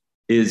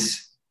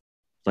 is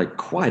like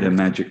quite a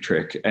magic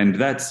trick. And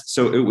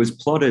so it was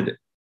plotted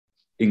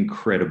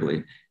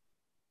incredibly.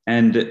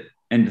 And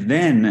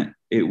then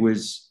it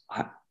was,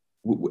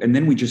 and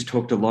then we just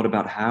talked a lot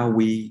about how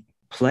we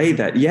play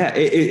that. Yeah,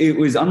 it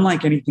was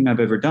unlike anything I've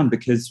ever done,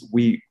 because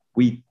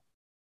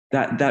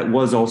that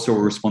was also a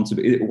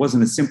responsibility. It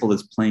wasn't as simple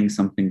as playing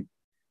something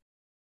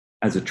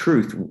as a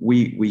truth.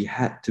 We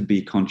had to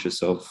be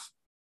conscious of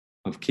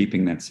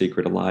keeping that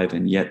secret alive,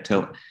 and yet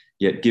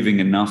giving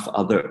enough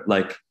other,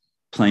 like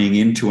playing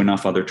into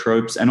enough other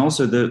tropes. And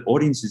also the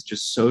audience is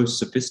just so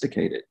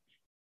sophisticated.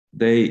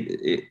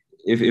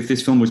 If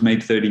this film was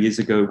made 30 years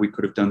ago, we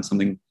could have done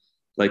something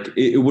like,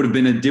 it would have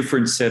been a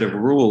different set of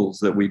rules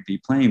that we'd be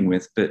playing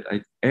with. But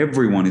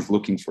everyone is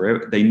looking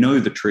for, they know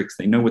the tricks,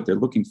 they know what they're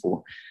looking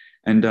for.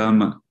 And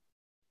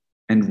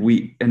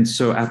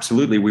so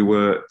absolutely we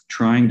were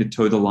trying to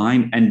toe the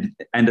line, and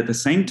at the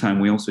same time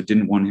we also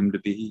didn't want him to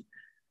be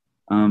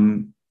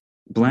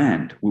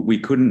bland. We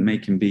couldn't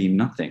make him be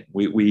nothing.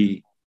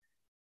 We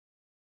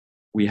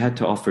had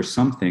to offer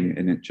something,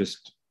 and it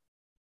just,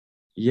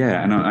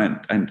 yeah.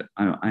 And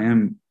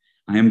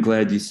I am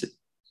glad you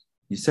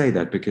say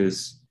that,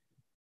 because,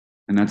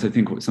 and that's, I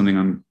think,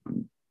 something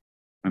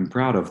I'm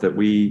proud of, that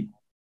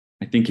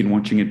I think in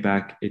watching it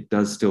back, it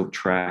does still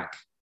track,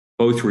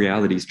 both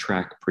realities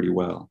track pretty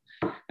well.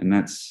 And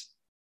that's,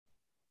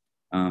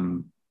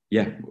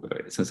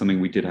 so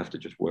something we did have to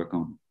just work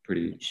on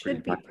pretty.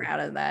 Should be proud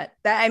of that.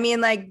 I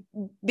mean, like,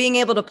 being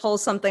able to pull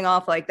something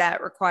off like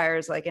that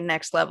requires like a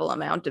next level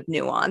amount of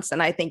nuance.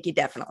 And I think you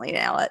definitely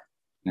nail it.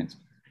 Thanks.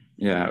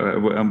 Yeah.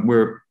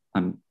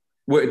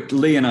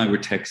 Lee and I were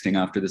texting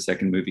after the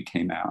second movie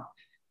came out,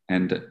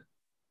 and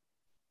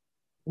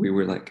we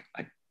were like,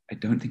 I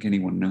don't think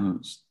anyone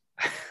knows.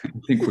 I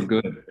think we're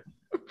good.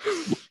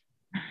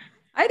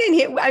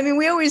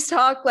 We always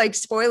talk like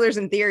spoilers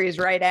and theories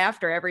right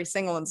after every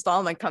single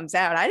installment comes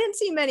out. I didn't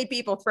see many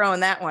people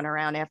throwing that one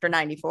around after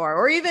 94,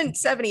 or even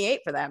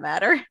 78 for that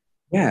matter.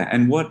 Yeah.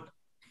 And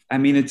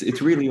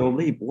it's really all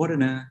Lee. What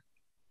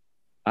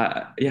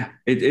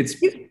it's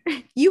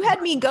you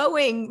had me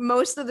going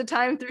most of the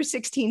time through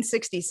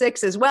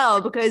 1666 as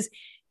well, because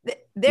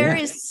there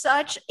is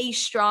such a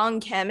strong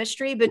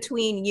chemistry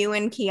between you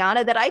and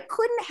Kiana that I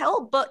couldn't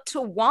help but to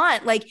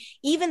want, like,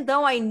 even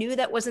though I knew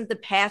that wasn't the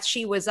path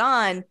she was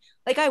on,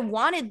 like, I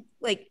wanted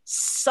like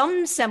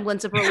some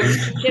semblance of a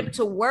relationship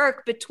to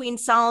work between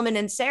Solomon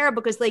and Sarah,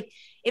 because like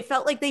it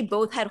felt like they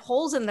both had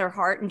holes in their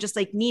heart and just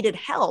like needed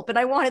help, and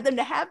I wanted them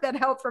to have that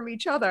help from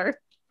each other.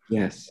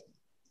 Yes.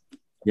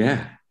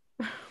 Yeah.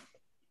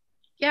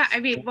 Yeah. I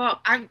mean,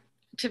 well,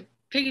 to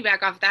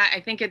piggyback off that, I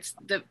think it's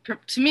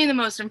to me, the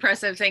most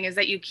impressive thing is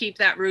that you keep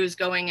that ruse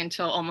going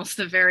until almost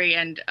the very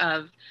end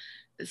of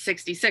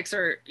 66,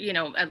 or,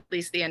 at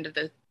least the end of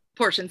the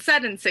portion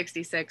set in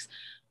 66.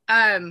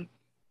 Because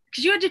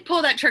you had to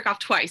pull that trick off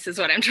twice, is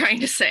what I'm trying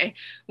to say,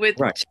 with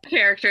right. 2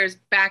 characters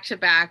back to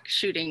back,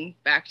 shooting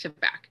back to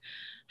back.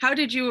 How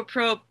did you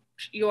approach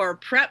your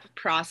prep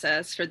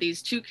process for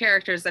these 2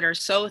 characters that are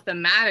so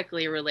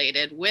thematically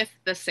related with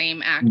the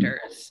same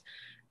actors,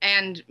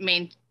 and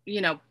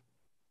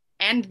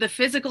and the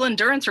physical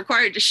endurance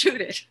required to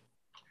shoot it?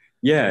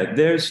 Yeah, it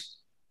is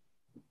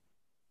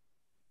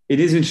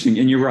interesting,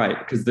 and you're right,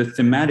 because the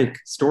thematic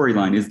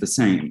storyline is the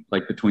same,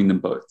 like between them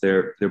both.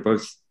 They're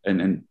both,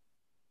 and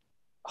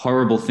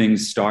horrible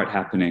things start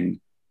happening,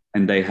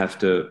 and they have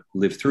to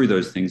live through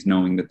those things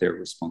knowing that they're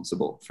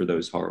responsible for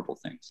those horrible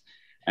things.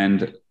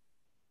 And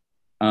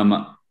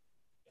I'll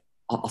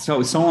start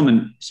with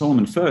Solomon.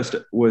 Solomon first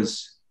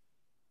was,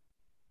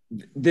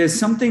 there's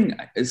something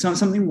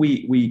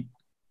we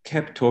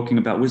kept talking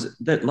about, was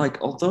that,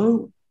 like,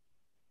 although,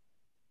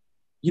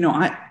 you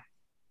know,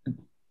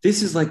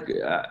 this is like,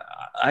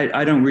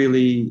 I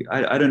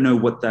don't know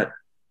what that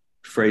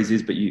phrase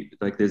is, but you,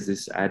 like, there's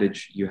this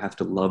adage, you have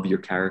to love your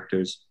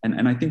characters.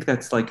 And I think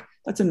that's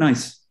a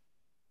nice,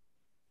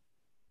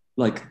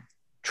 like,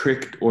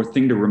 trick or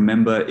thing to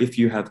remember if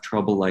you have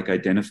trouble, like,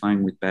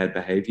 identifying with bad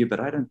behavior.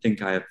 But I don't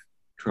think I have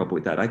trouble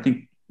with that. I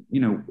think,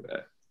 you know,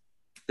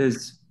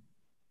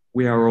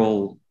 we are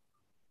all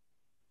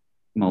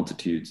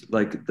multitudes.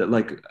 Like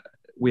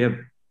we have,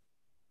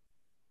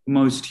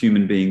 most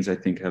human beings, I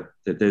think, have,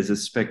 that there's a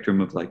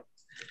spectrum of, like,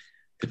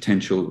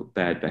 potential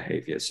bad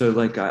behavior. So,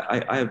 like,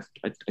 I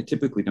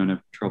typically don't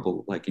have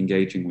trouble, like,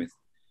 engaging with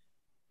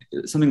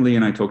something Lee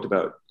and I talked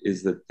about,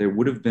 is that there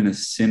would have been a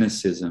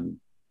cynicism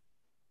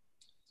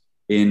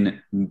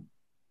in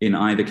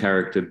either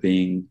character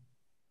being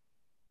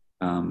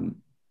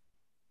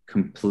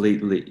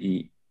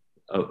completely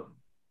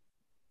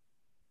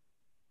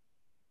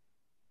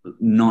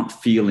not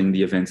feeling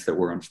the events that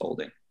were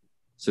unfolding.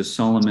 So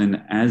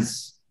Solomon,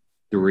 as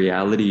the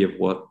reality of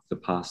what the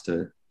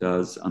pastor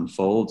does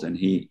unfolds, and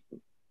he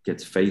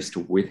gets faced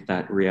with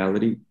that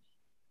reality,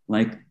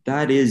 like,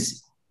 that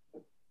is,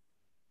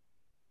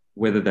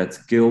 whether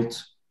that's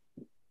guilt,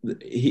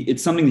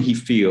 it's something that he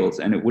feels,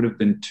 and it would have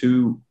been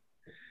too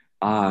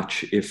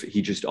arch if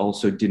he just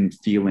also didn't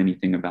feel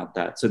anything about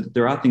that. So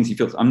there are things he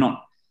feels. I'm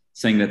not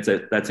saying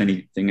that's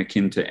anything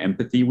akin to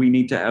empathy we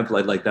need to have.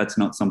 Like that's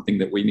not something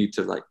that we need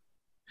to, like,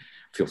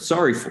 feel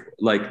sorry for.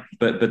 Like,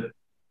 but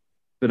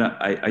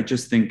I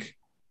just think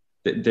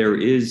that there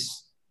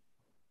is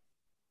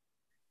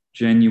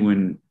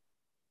genuine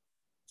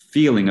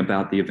feeling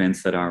about the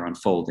events that are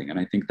unfolding, and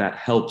I think that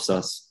helps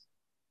us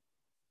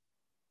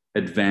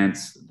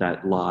advance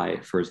that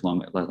lie for as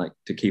long, like,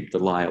 to keep the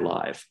lie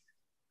alive.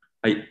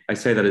 I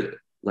say that it,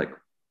 like,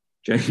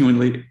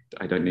 genuinely,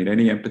 I don't need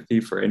any empathy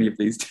for any of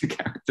these two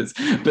characters,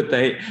 but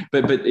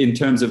in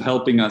terms of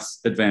helping us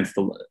advance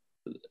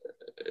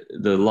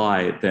the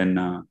lie, then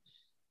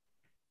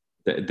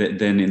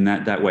in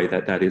that way,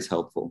 that is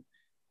helpful.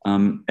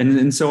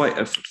 And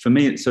so for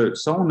me, so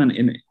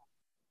Solomon,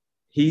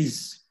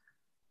 he's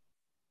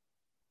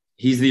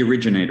the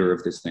originator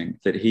of this thing,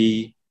 that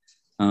he,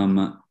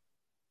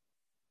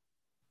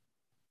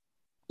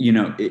 you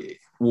know,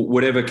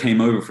 whatever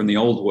came over from the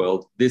old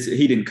world,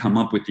 he didn't come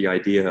up with the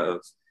idea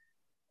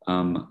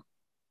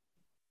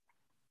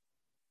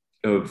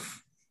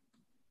of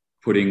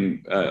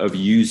putting, of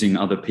using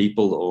other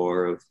people,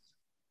 or of,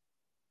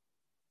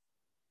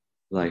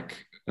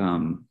 like,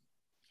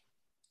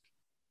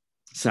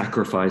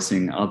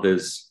 sacrificing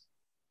others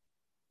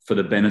for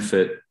the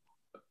benefit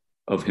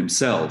of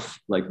himself.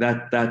 Like,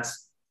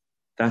 that's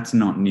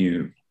not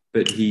new,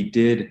 but he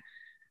did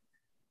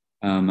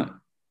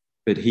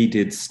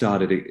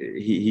start it.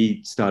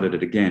 He started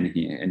it again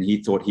here, and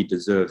he thought he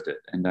deserved it.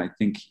 And I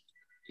think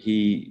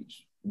he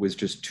was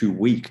just too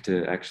weak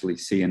to actually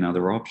see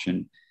another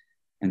option.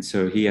 And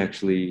so he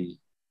actually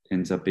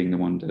ends up being the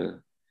one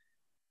to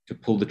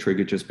pull the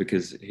trigger, just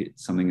because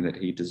it's something that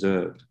he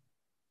deserved.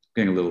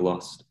 Getting a little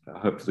lost.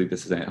 Hopefully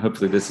this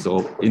is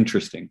all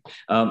interesting.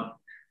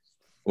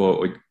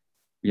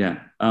 Yeah.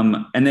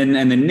 And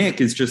then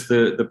Nick is just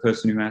the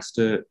person who has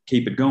to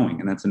keep it going,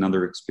 and that's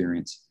another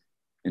experience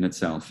in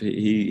itself.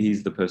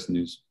 He's the person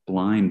who's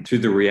blind to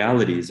the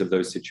realities of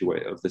the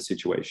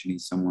situation.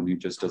 He's someone who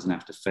just doesn't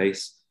have to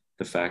face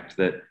the fact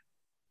that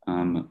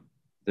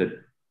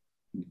that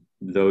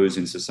those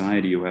in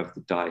society who have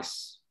the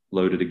dice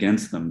loaded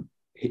against them,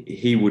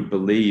 he would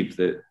believe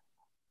that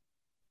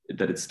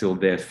it's still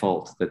their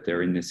fault that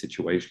they're in this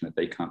situation, that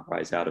they can't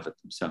rise out of it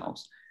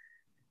themselves.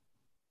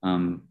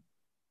 And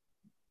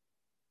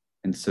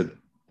so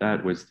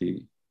that was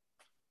the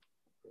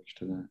approach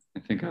to that.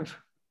 I think I've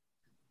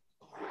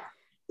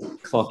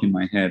clock in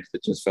my head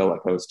that just felt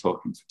like I was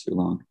talking for too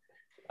long.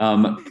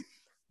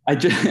 I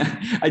just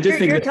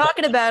think you're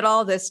talking about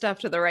all this stuff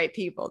to the right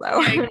people,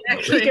 though.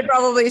 Exactly. We could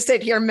probably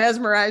sit here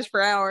mesmerized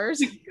for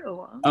hours.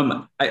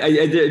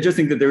 I just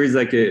think that there is,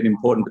 like, an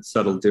important but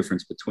subtle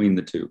difference between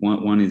the two.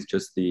 One is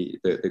just the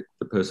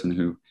person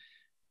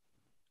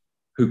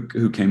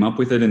who came up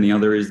with it, and the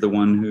other is the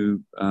one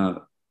who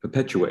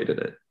perpetuated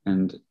it.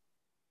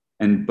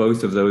 And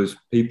both of those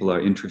people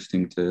are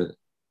interesting to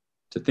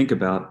think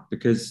about,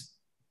 because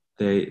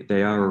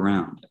they are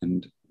around,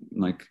 and,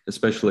 like,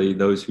 especially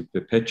those who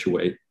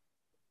perpetuate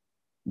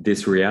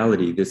this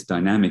reality, this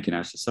dynamic in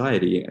our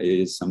society,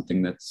 is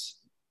something that's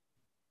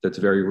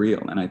very real.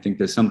 And I think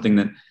there's something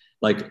that,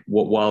 like,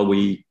 while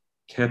we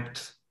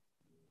kept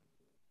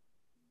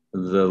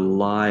the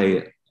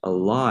lie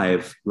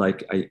alive,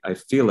 like, I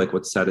feel like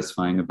what's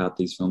satisfying about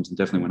these films, and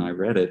definitely when I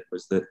read it,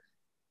 was that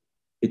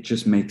it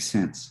just makes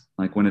sense.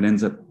 Like, when it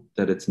ends up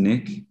that it's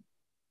Nick,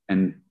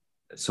 and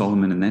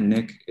Solomon and then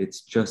Nick,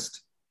 it's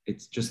just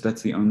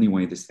that's the only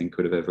way this thing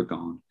could have ever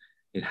gone.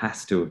 It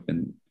has to have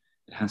been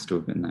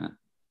that.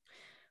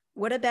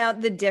 What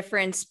about the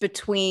difference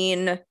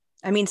between,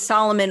 I mean,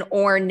 Solomon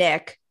or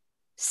Nick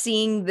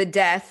seeing the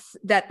death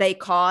that they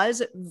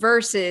cause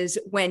versus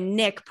when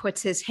Nick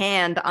puts his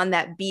hand on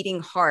that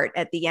beating heart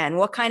at the end?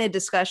 What kind of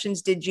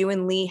discussions did you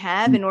and Lee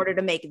have in order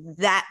to make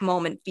that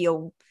moment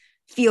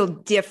feel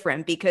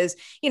different? Because,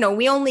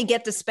 we only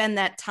get to spend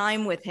that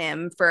time with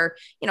him for,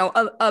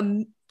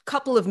 a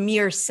couple of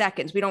mere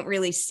seconds. We don't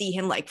really see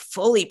him like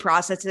fully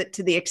process it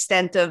to the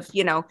extent of,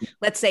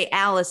 let's say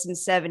Alice in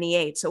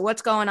 78. So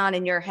what's going on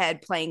in your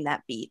head playing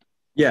that beat?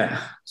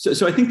 Yeah.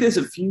 So I think there's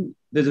a few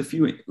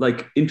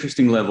like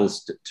interesting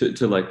levels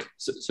to like,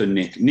 so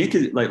Nick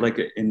is like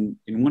in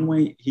one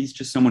way, he's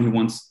just someone who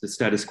wants the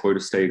status quo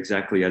to stay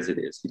exactly as it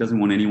is. He doesn't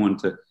want anyone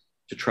to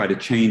try to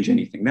change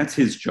anything. That's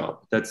his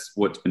job. That's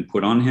what's been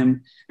put on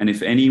him. And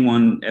if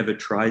anyone ever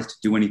tries to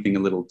do anything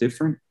a little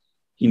different,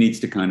 he needs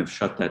to kind of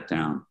shut that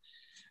down.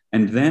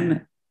 And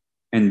then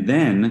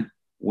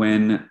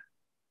when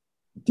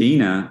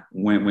Dina,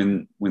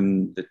 when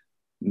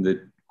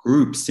the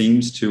group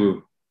seems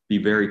to be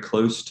very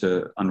close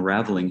to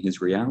unraveling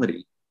his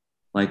reality,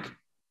 like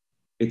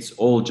it's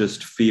all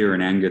just fear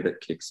and anger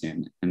that kicks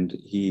in, and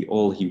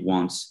all he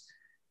wants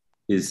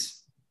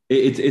is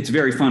it's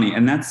very funny,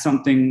 and that's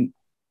something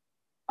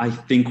I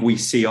think we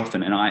see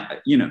often.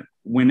 And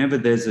whenever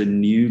there's a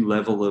new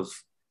level of,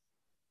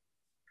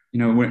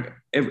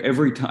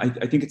 every time,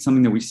 I think it's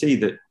something that we see,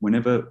 that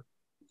whenever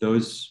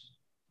those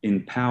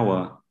in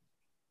power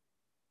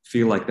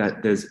feel like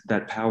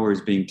that power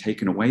is being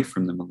taken away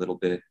from them a little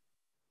bit,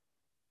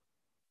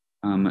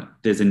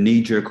 there's a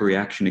knee-jerk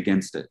reaction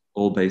against it,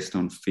 all based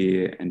on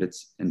fear, and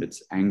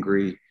it's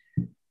angry,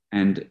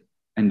 and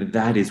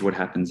that is what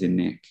happens in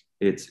Nick.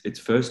 It's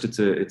first it's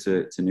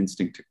an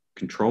instinct to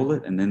control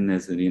it, and then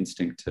there's the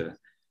instinct to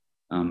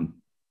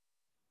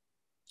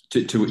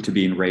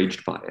be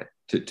enraged by it,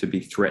 to be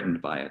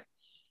threatened by it,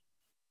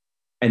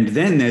 and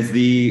then there's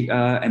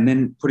and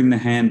then putting the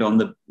hand on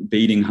the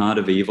beating heart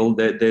of evil.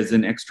 There's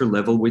an extra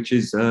level, which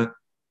is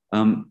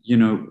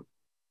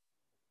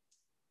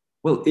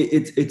well,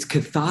 it's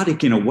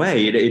cathartic in a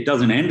way. It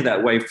doesn't end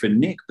that way for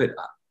Nick, but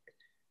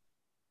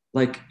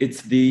like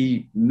it's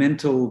the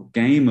mental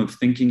game of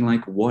thinking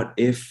like, what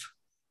if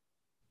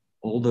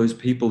all those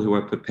people who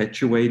are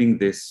perpetuating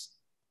this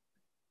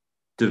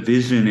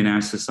division in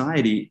our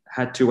society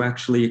had to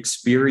actually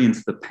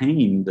experience the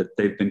pain that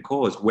they've been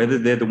caused, whether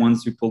they're the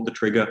ones who pulled the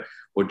trigger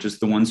or just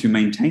the ones who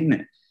maintain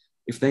it.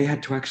 If they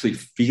had to actually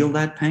feel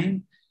that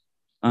pain,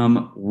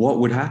 what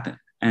would happen?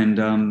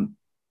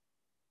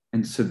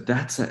 And so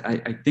that's,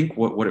 I think,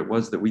 what it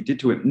was that we did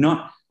to him,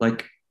 not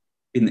like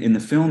in the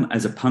film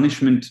as a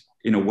punishment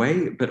in a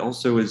way, but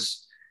also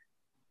as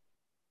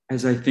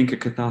I think a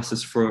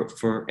catharsis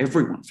for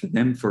everyone, for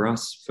them, for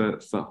us, for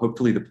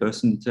hopefully the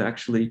person to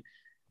actually,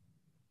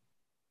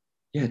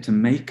 to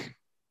make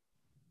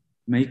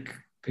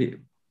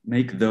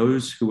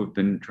those who have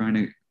been trying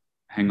to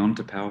hang on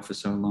to power for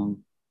so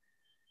long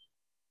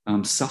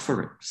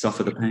suffer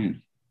the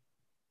pain.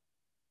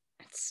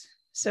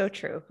 So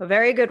true. A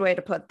very good way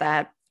to put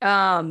that.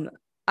 I'm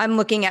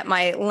looking at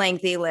my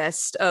lengthy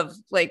list of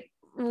like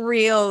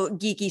real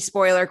geeky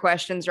spoiler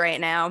questions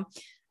right now.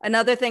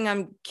 Another thing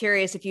I'm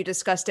curious if you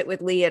discussed it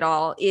with Lee at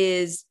all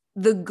is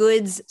the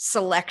goods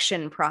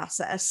selection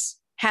process,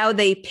 how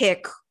they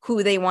pick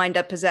who they wind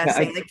up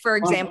possessing. Like, for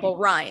example,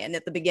 Ryan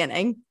at the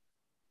beginning.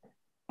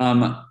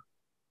 Well,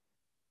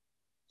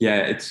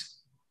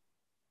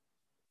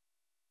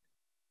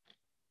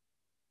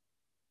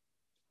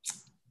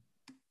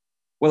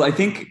 I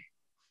think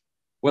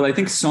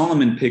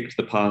Solomon picked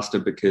the pastor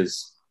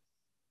because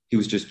he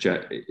was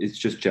it's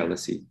just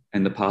jealousy,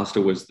 and the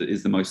pastor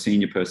is the most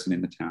senior person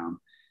in the town,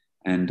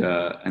 and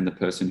the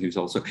person who's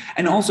also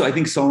I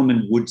think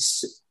Solomon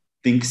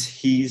thinks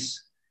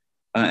he's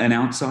an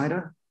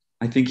outsider.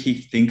 I think he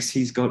thinks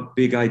he's got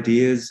big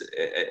ideas,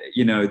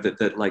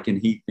 that like,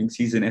 and he thinks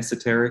he's an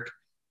esoteric,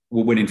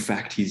 when in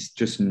fact he's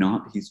just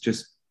not. He's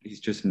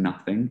just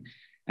nothing,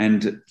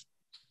 and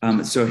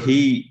so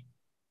he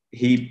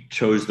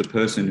chose the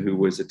person who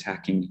was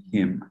attacking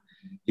him.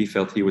 He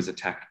felt he was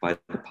attacked by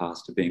the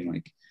pastor being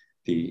like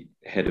the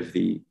head of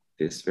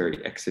this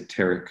very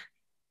exoteric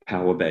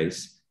power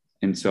base.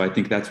 And so I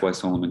think that's why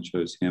Solomon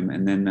chose him.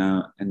 And then,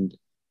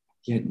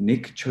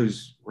 Nick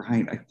chose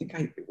Ryan. I think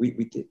we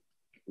did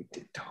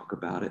talk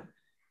about it.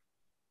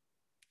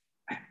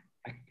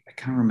 I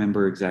can't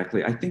remember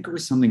exactly. I think it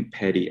was something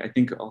petty. I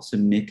think also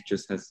Nick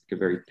just has like a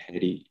very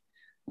petty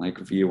like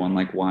view on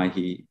like why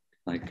he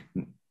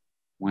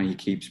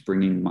keeps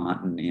bringing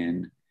Martin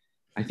in.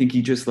 I think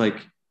he just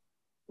like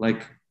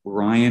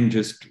Ryan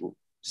just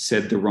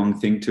said the wrong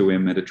thing to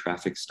him at a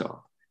traffic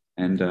stop,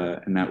 and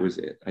that was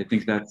it. I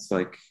think that's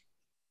like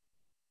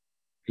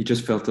he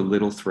just felt a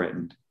little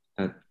threatened,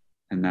 and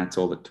that's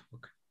all it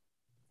took.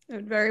 I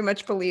would very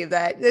much believe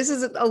that. This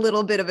is a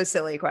little bit of a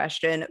silly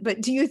question,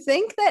 but do you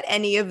think that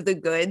any of the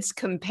goods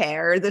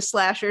compare the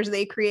slashers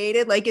they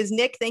created? Like, is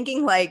Nick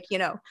thinking like,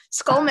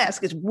 Skull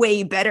Mask is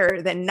way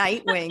better than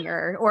Nightwing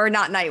or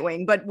not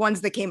Nightwing, but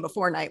ones that came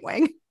before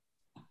Nightwing?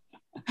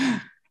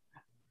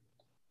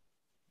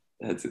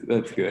 That's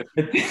good.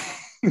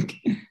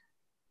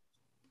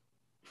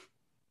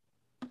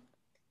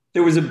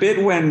 There was a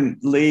bit when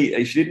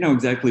Lee, she didn't know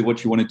exactly what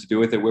she wanted to do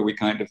with it, where we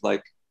kind of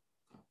like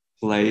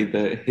play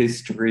the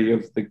history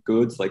of the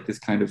goods, like this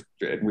kind of,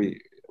 and we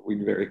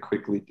very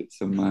quickly did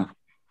some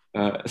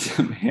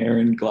hair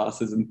and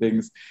glasses and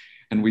things,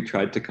 and we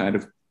tried to kind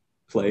of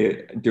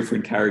play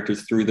different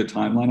characters through the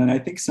timeline, and I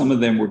think some of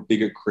them were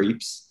bigger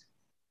creeps.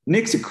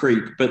 Nick's a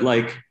creep, but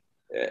like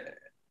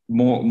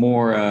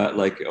more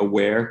like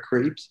aware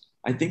creeps.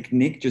 I think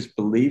Nick just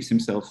believes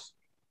himself,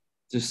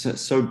 just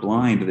so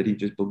blind that he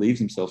just believes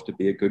himself to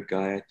be a good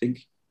guy. I think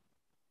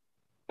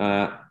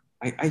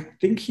I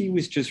think he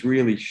was just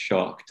really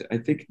shocked. I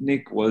think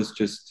Nick was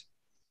just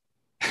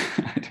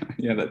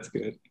yeah, that's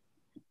good.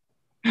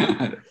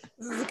 This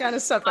is the kind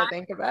of stuff I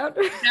think about.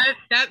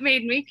 That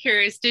made me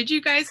curious. Did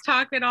you guys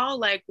talk at all?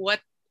 Like what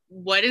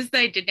is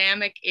the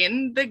dynamic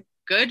in the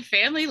Good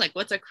family? Like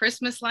what's a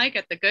Christmas like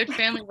at the Good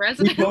family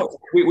residence?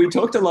 We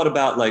talked a lot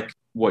about like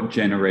what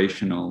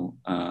generational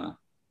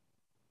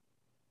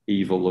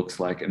evil looks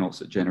like, and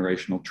also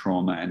generational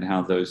trauma, and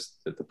how that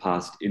the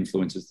past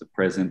influences the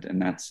present, and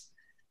that's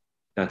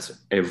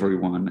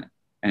everyone,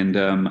 and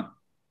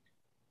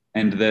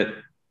that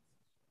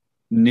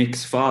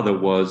Nick's father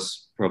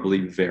was probably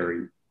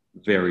very,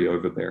 very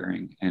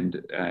overbearing,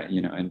 and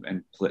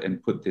and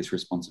put this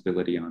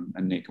responsibility on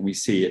Nick, and we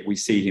see it. We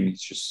see him.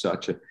 He's just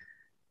such a,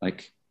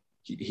 like,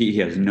 he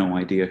has no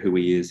idea who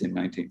he is in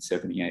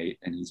 1978,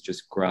 and he's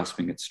just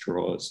grasping at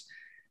straws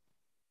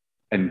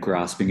and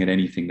grasping at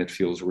anything that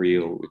feels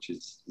real, which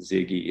is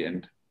Ziggy.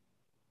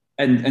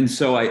 And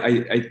so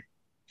I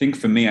think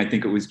for me, I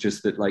think it was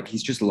just that, like,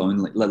 he's just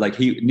lonely. Like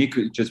Nick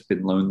had just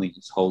been lonely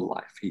his whole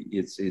life.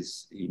 He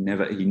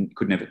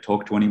could never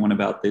talk to anyone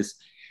about this.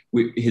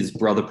 His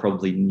brother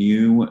probably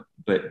knew,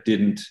 but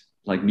didn't,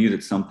 like, knew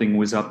that something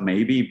was up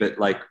maybe, but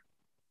like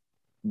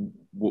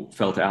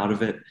felt out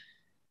of it.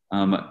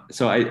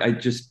 So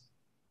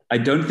I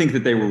don't think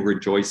that they were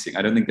rejoicing.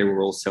 I don't think they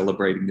were all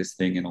celebrating this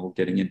thing and all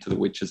getting into the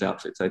witches'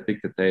 outfits. I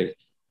think that they,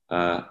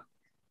 I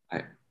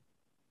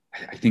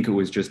think it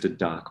was just a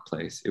dark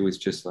place. It was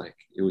just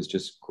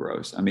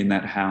gross. I mean,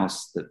 that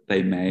house that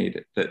they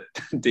made, that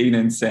Dean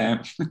and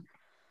Sam,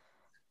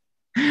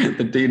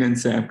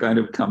 kind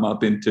of come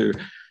up into,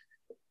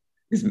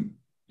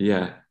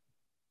 yeah.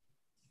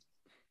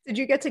 Did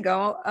you get to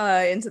go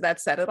into that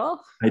set at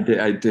all? I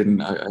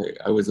didn't.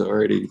 I was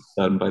already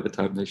done by the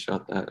time they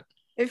shot that.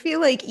 I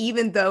feel like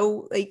even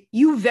though, like,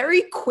 you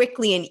very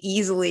quickly and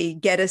easily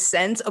get a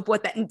sense of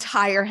what that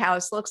entire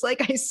house looks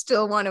like, I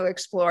still want to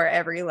explore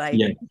every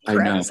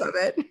crevice of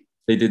it.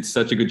 They did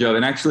such a good job.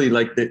 And actually,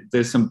 like,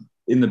 there's some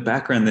in the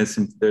background.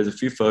 There's a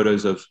few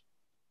photos of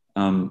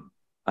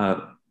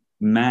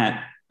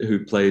Matt,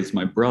 who plays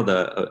my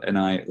brother, and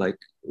I, like,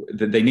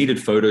 they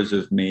needed photos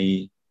of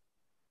me.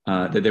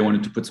 That they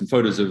wanted to put some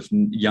photos of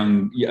a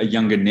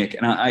younger Nick,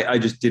 and I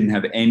just didn't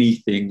have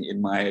anything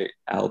in my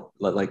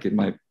in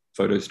my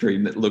photo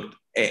stream that looked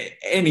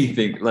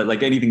anything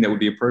like anything that would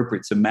be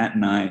appropriate. So Matt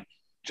and I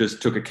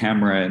just took a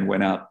camera and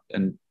went out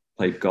and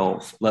played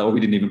golf. We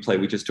didn't even play.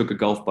 We just took a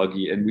golf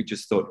buggy, and we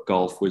just thought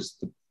golf was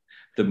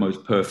the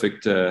most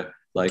perfect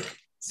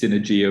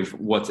synergy of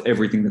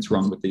everything that's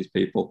wrong with these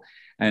people.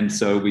 And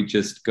so we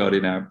just got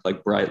in our,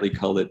 like, brightly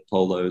colored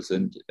polos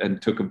and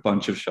took a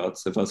bunch of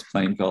shots of us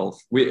playing golf.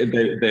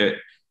 They're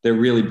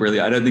really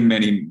brilliant. I don't think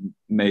many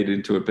made it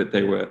into it, but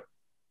they were.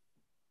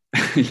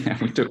 Yeah,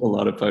 we took a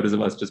lot of photos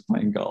of us just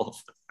playing golf.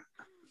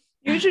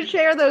 You should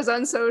share those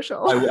on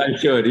social. I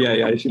should.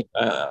 Yeah, I should.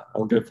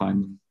 I'll go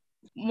find them.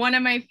 One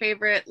of my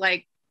favorite,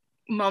 like,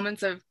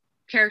 moments of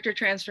character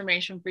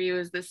transformation for you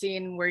is the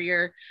scene where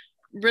you're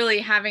really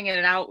having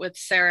it out with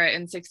Sarah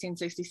in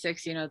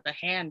 1666, the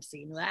hand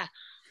scene.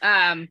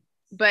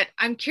 But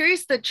I'm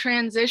curious, the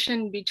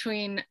transition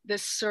between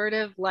this sort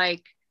of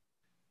like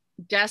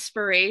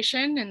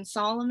desperation in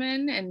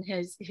Solomon and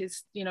his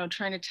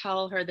trying to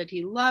tell her that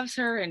he loves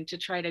her and to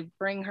try to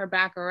bring her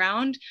back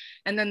around,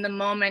 and then the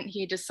moment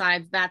he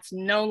decides that's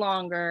no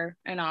longer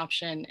an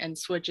option and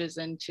switches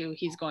into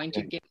he's going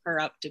to give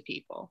her up to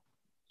people.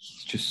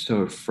 He's just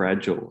so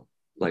fragile.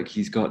 Like,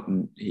 he's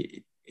gotten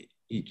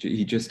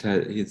he just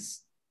had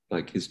his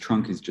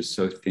trunk is just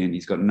so thin.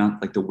 He's got nothing,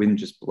 like, the wind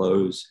just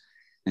blows,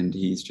 and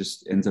he's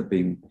just ends up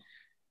being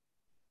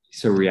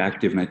so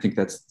reactive. And I think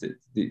that's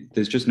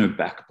there's just no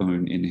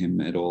backbone in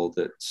him at all.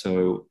 That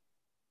so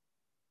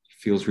he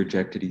feels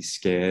rejected, he's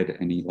scared,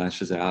 and he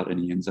lashes out, and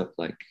he ends up,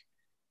 like,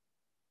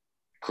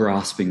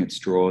 grasping at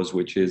straws,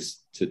 which is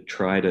to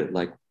try to,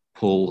 like,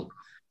 pull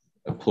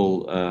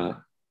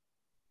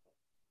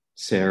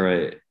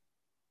Sarah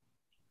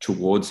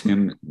towards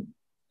him,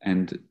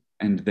 and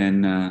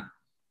then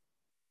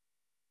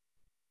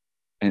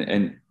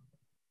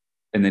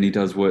and then he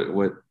does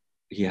what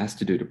he has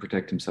to do to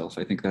protect himself.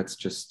 I think that's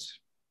just,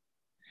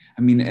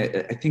 I mean,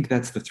 I think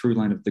that's the through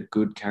line of the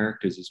good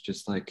characters, is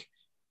just like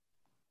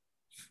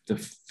the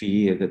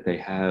fear that they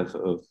have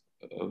of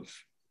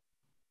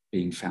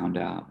being found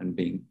out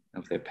and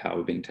of their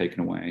power being taken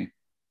away.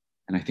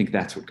 And I think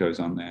that's what goes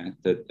on there,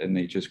 and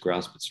they just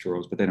grasp at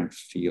straws, but they don't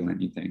feel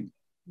anything.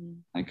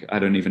 Like, I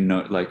don't even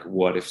know, like,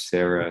 what if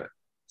Sarah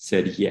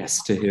said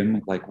yes to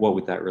him? Like, what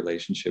would that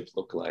relationship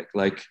look like?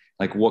 Like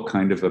what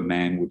kind of a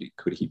man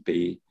could he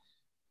be?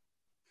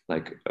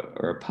 Like,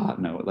 or a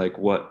partner? Like,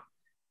 what?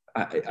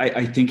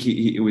 I think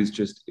it was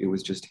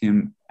just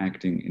him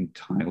acting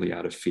entirely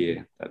out of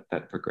fear,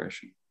 that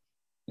progression.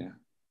 Yeah.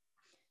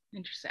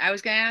 Interesting. I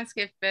was going to ask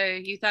if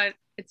you thought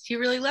he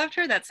really loved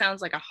her. That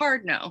sounds like a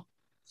hard no.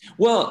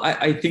 Well,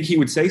 I think he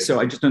would say so.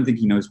 I just don't think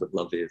he knows what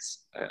love is.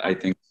 I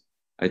think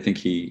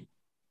he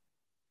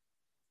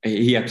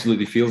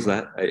absolutely feels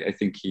that. I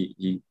think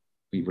he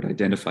would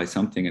identify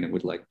something, and it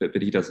would, like,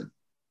 but he doesn't.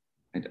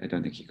 I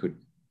don't think he could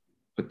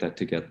put that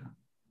together.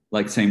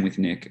 Like, same with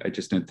Nick. I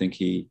just don't think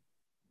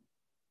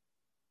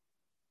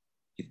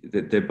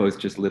they're both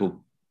just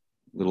little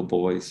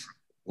boys.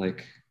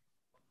 Like,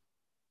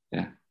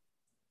 yeah.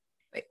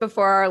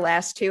 Before our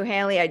last two,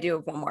 Haley, I do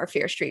have one more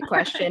Fear Street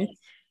question.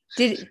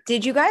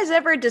 Did you guys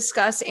ever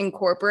discuss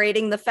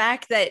incorporating the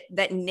fact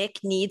that Nick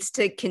needs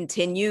to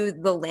continue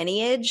the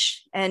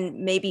lineage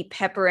and maybe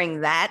peppering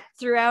that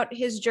throughout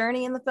his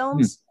journey in the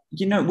films?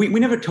 You know, we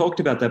never talked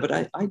about that, but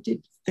I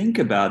did think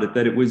about it,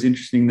 that it was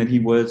interesting that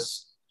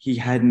he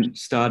hadn't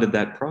started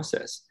that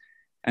process.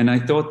 And I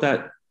thought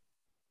that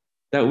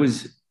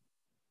was,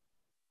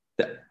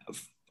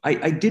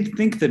 I did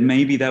think that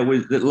maybe that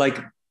was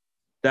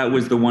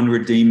the one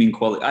redeeming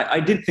quality.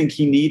 I did think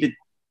he needed,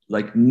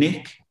 like,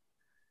 Nick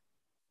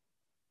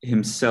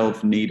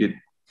himself needed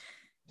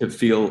to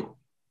feel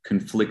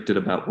conflicted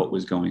about what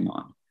was going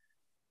on,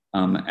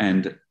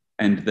 and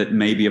that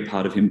maybe a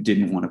part of him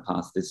didn't want to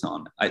pass this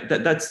on.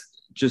 That's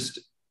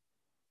just,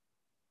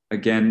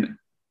 again,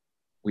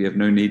 we have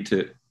no need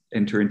to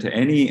enter into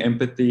any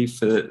empathy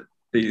for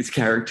these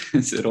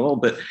characters at all,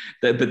 but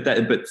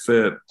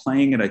for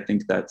playing it, I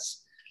think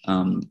that's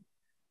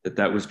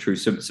that was true.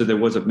 So there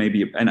was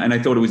and I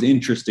thought it was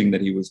interesting that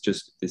he was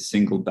just this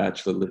single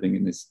bachelor living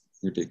in this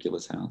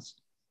ridiculous house.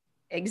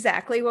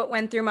 Exactly what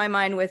went through my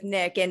mind with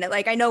Nick. And,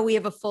 like, I know we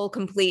have a full,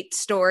 complete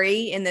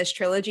story in this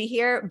trilogy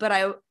here, but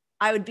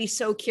I would be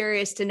so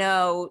curious to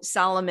know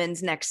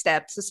Solomon's next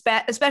steps,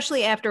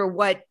 especially after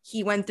what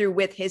he went through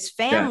with his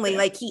family. Yeah.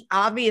 Like, he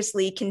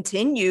obviously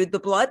continued the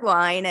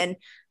bloodline, and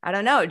I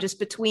don't know, just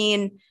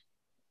between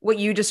what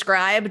you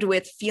described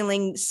with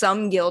feeling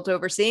some guilt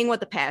over seeing what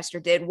the pastor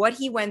did, what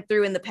he went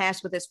through in the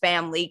past with his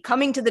family,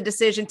 coming to the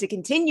decision to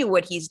continue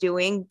what he's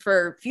doing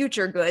for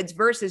future goods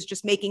versus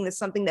just making this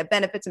something that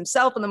benefits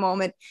himself in the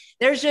moment.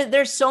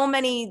 There's so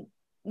many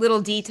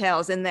little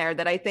details in there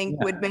that I think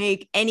would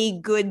make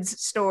any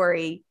goods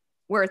story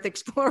worth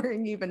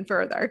exploring even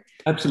further.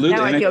 Absolutely.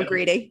 Now I feel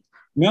greedy.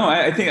 No,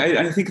 I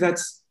think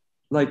that's,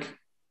 like,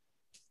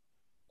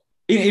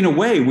 in a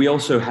way, we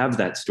also have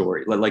that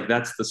story. Like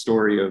that's the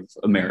story of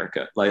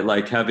America.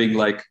 Like having,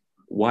 like,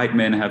 white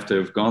men have to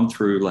have gone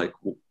through, like,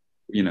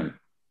 you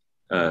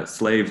know,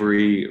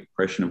 slavery,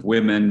 oppression of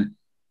women,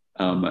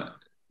 the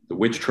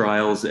witch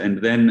trials, and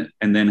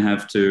then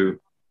have to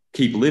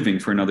keep living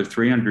for another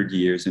 300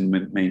 years and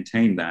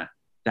maintain that.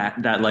 That's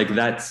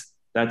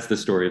the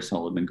story of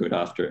Solomon Good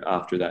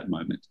after that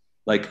moment.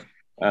 Like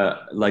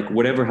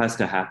whatever has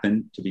to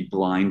happen to be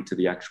blind to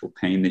the actual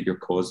pain that you're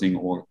causing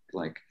or,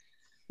 like,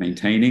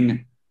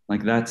 maintaining,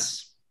 like,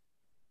 that's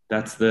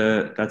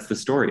the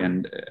story,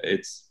 and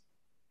it's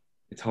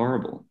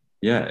horrible.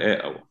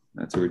 Yeah,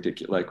 that's a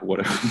ridiculous, like,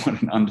 what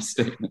an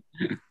understatement.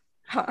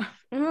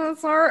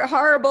 It's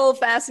horrible,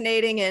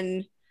 fascinating,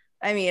 and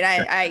I mean,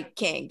 I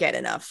can't get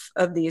enough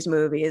of these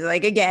movies.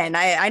 Like, again,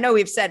 I know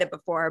we've said it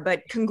before,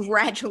 but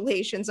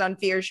congratulations on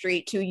Fear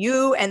Street to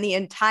you and the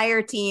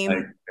entire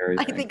team.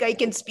 I think I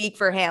can speak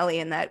for Haley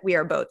in that we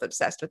are both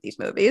obsessed with these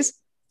movies.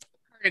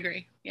 I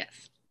agree.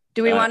 Yes.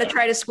 Do we want to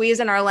try to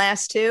squeeze in our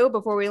last two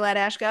before we let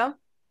Ash go?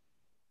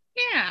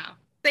 Yeah.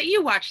 That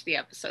you watched the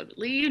episode,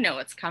 Lee. You know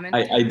what's coming.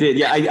 I did.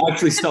 Yeah, I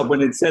actually stopped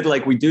when it said,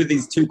 like, we do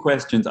these two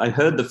questions. I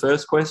heard the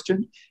first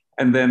question,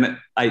 and then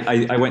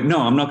I went, no,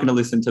 I'm not going to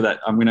listen to that.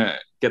 I'm going to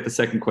get the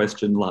second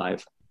question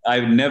live.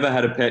 I've never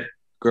had a pet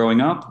growing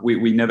up.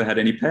 We never had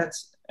any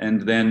pets.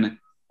 And then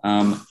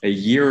a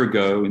year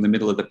ago, in the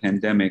middle of the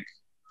pandemic,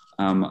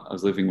 I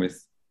was living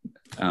with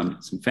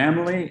some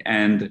family,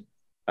 and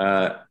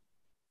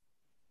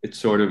it's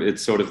sort of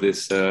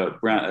this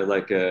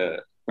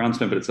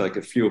brownstone, but it's like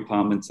a few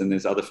apartments, and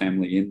there's other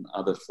family in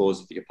other floors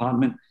of the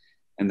apartment,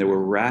 and there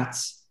were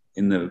rats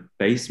in the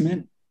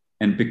basement.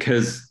 And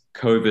because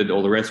COVID,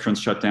 all the restaurants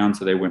shut down,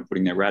 so they weren't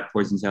putting their rat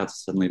poisons out. So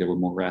suddenly there were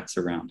more rats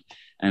around,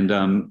 and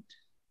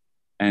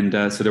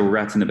so there were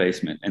rats in the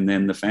basement. And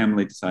then the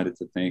family decided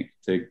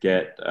to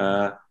get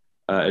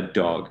a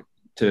dog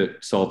to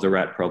solve the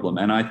rat problem.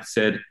 And I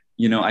said,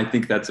 I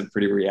think that's a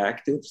pretty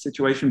reactive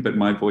situation, but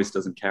my voice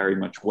doesn't carry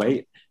much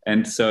weight.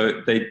 And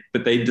so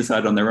they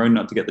decided on their own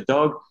not to get the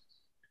dog.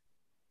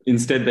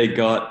 Instead, they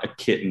got a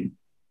kitten.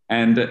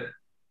 And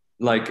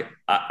like,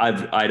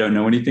 I don't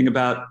know anything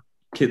about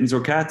kittens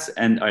or cats,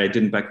 and I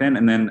didn't back then.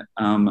 And then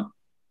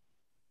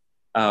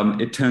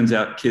it turns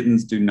out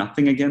kittens do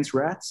nothing against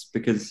rats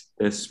because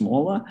they're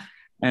smaller.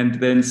 And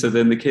then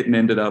the kitten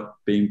ended up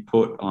being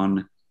put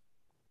on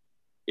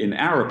in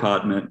our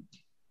apartment.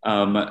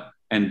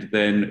 And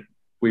then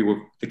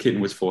the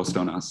kitten was forced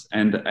on us.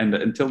 And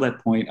until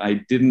that point, I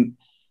didn't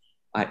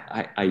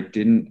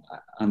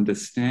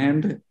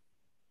understand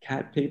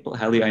cat people.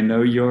 Hallie, I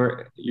know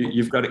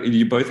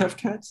you both have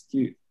cats.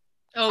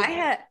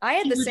 I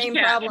had the same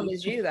problem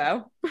as you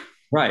though.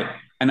 Right.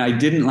 And I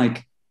didn't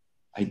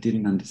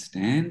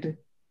understand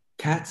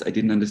cats. I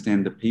didn't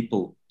understand the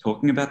people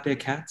talking about their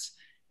cats.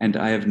 And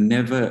I have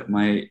never,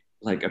 my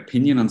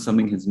opinion on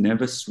something has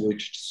never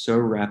switched so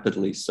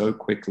rapidly, so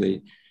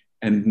quickly.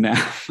 And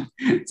now,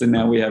 so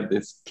now we have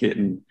this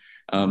kitten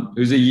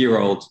who's a year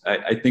old.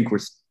 I think we're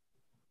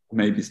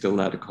maybe still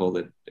allowed to call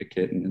it a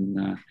kitten.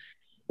 And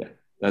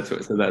that's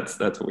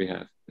what we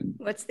have. And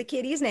what's the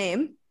kitty's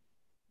name?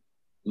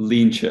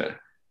 Lincha.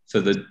 So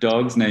the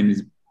dog's name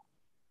is,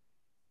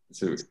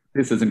 so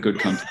this isn't good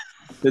content.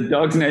 The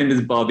dog's name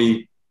is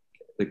Bobby.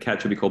 The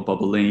cat should be called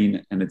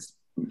Bobaline, and it's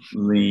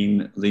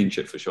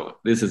Lincha for short.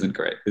 This isn't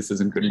great. This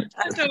isn't good.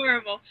 That's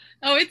adorable.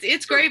 Oh,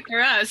 it's great for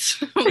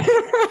us.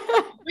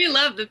 We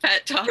love the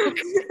pet talk.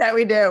 That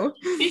we do.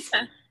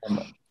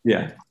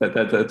 Yeah,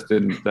 that's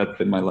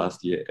been my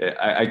last year.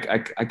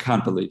 I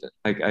can't believe it.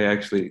 I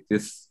actually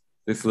this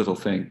little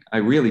thing.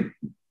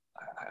 I'm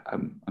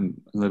a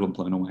little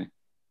blown away.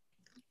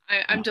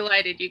 I'm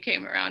delighted you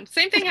came around.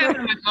 Same thing happened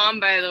to my mom,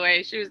 by the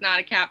way. She was not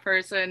a cat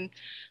person.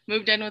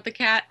 Moved in with a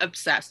cat.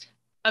 Obsessed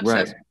right.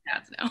 with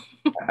cats now.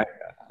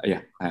 I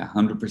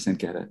 100%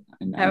 get it.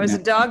 I was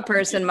a dog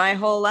person my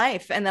whole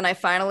life. And then I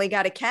finally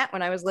got a cat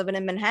when I was living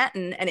in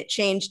Manhattan, and it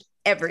changed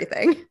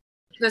everything.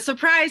 The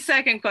surprise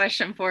second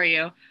question for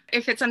you.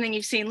 If it's something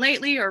you've seen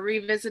lately or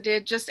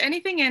revisited, just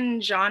anything in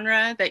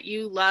genre that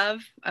you love,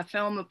 a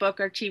film, a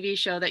book, or TV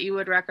show that you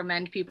would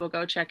recommend people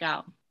go check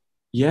out.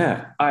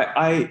 Yeah,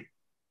 I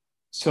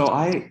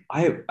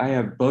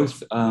have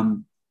both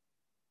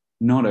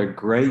not a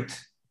great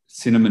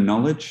cinema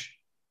knowledge.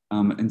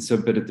 And so,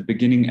 but at the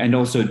beginning, and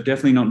also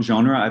definitely not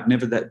genre. I've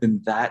never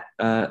been that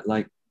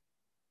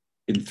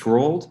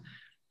enthralled.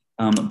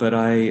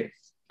 But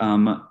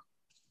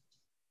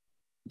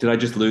did I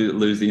just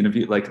lose the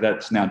interview? Like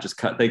that's now just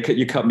cut.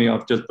 You cut me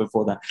off just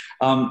before that.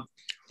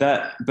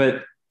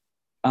 But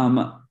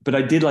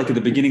I did at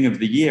the beginning of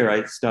the year,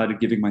 I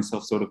started giving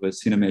myself sort of a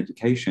cinema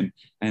education,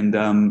 and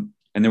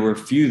there were a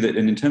few that,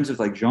 and in terms of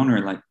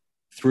genre,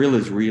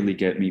 thrillers really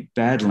get me.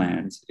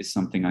 Badlands is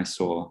something I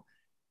saw,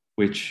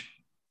 which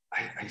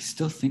I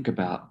still think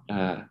about.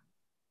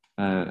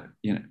 I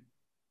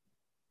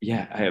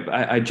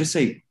just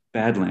say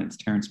Badlands,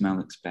 Terrence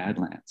Malick's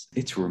Badlands.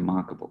 It's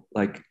remarkable,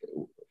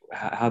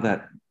 how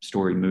that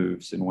story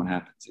moves and what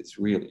happens. It's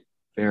really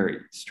very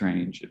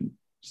strange and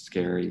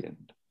scary.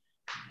 And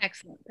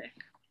excellent pick.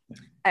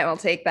 I will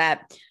take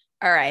that.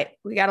 All right,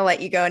 we got to let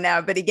you go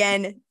now. But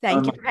again,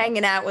 thank you for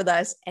hanging out with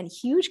us, and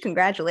huge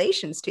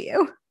congratulations to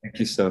you. Thank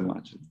you so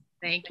much.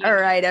 Thank you. All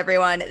right,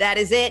 everyone. That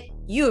is it.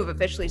 You have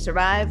officially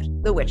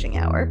survived the Witching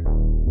Hour.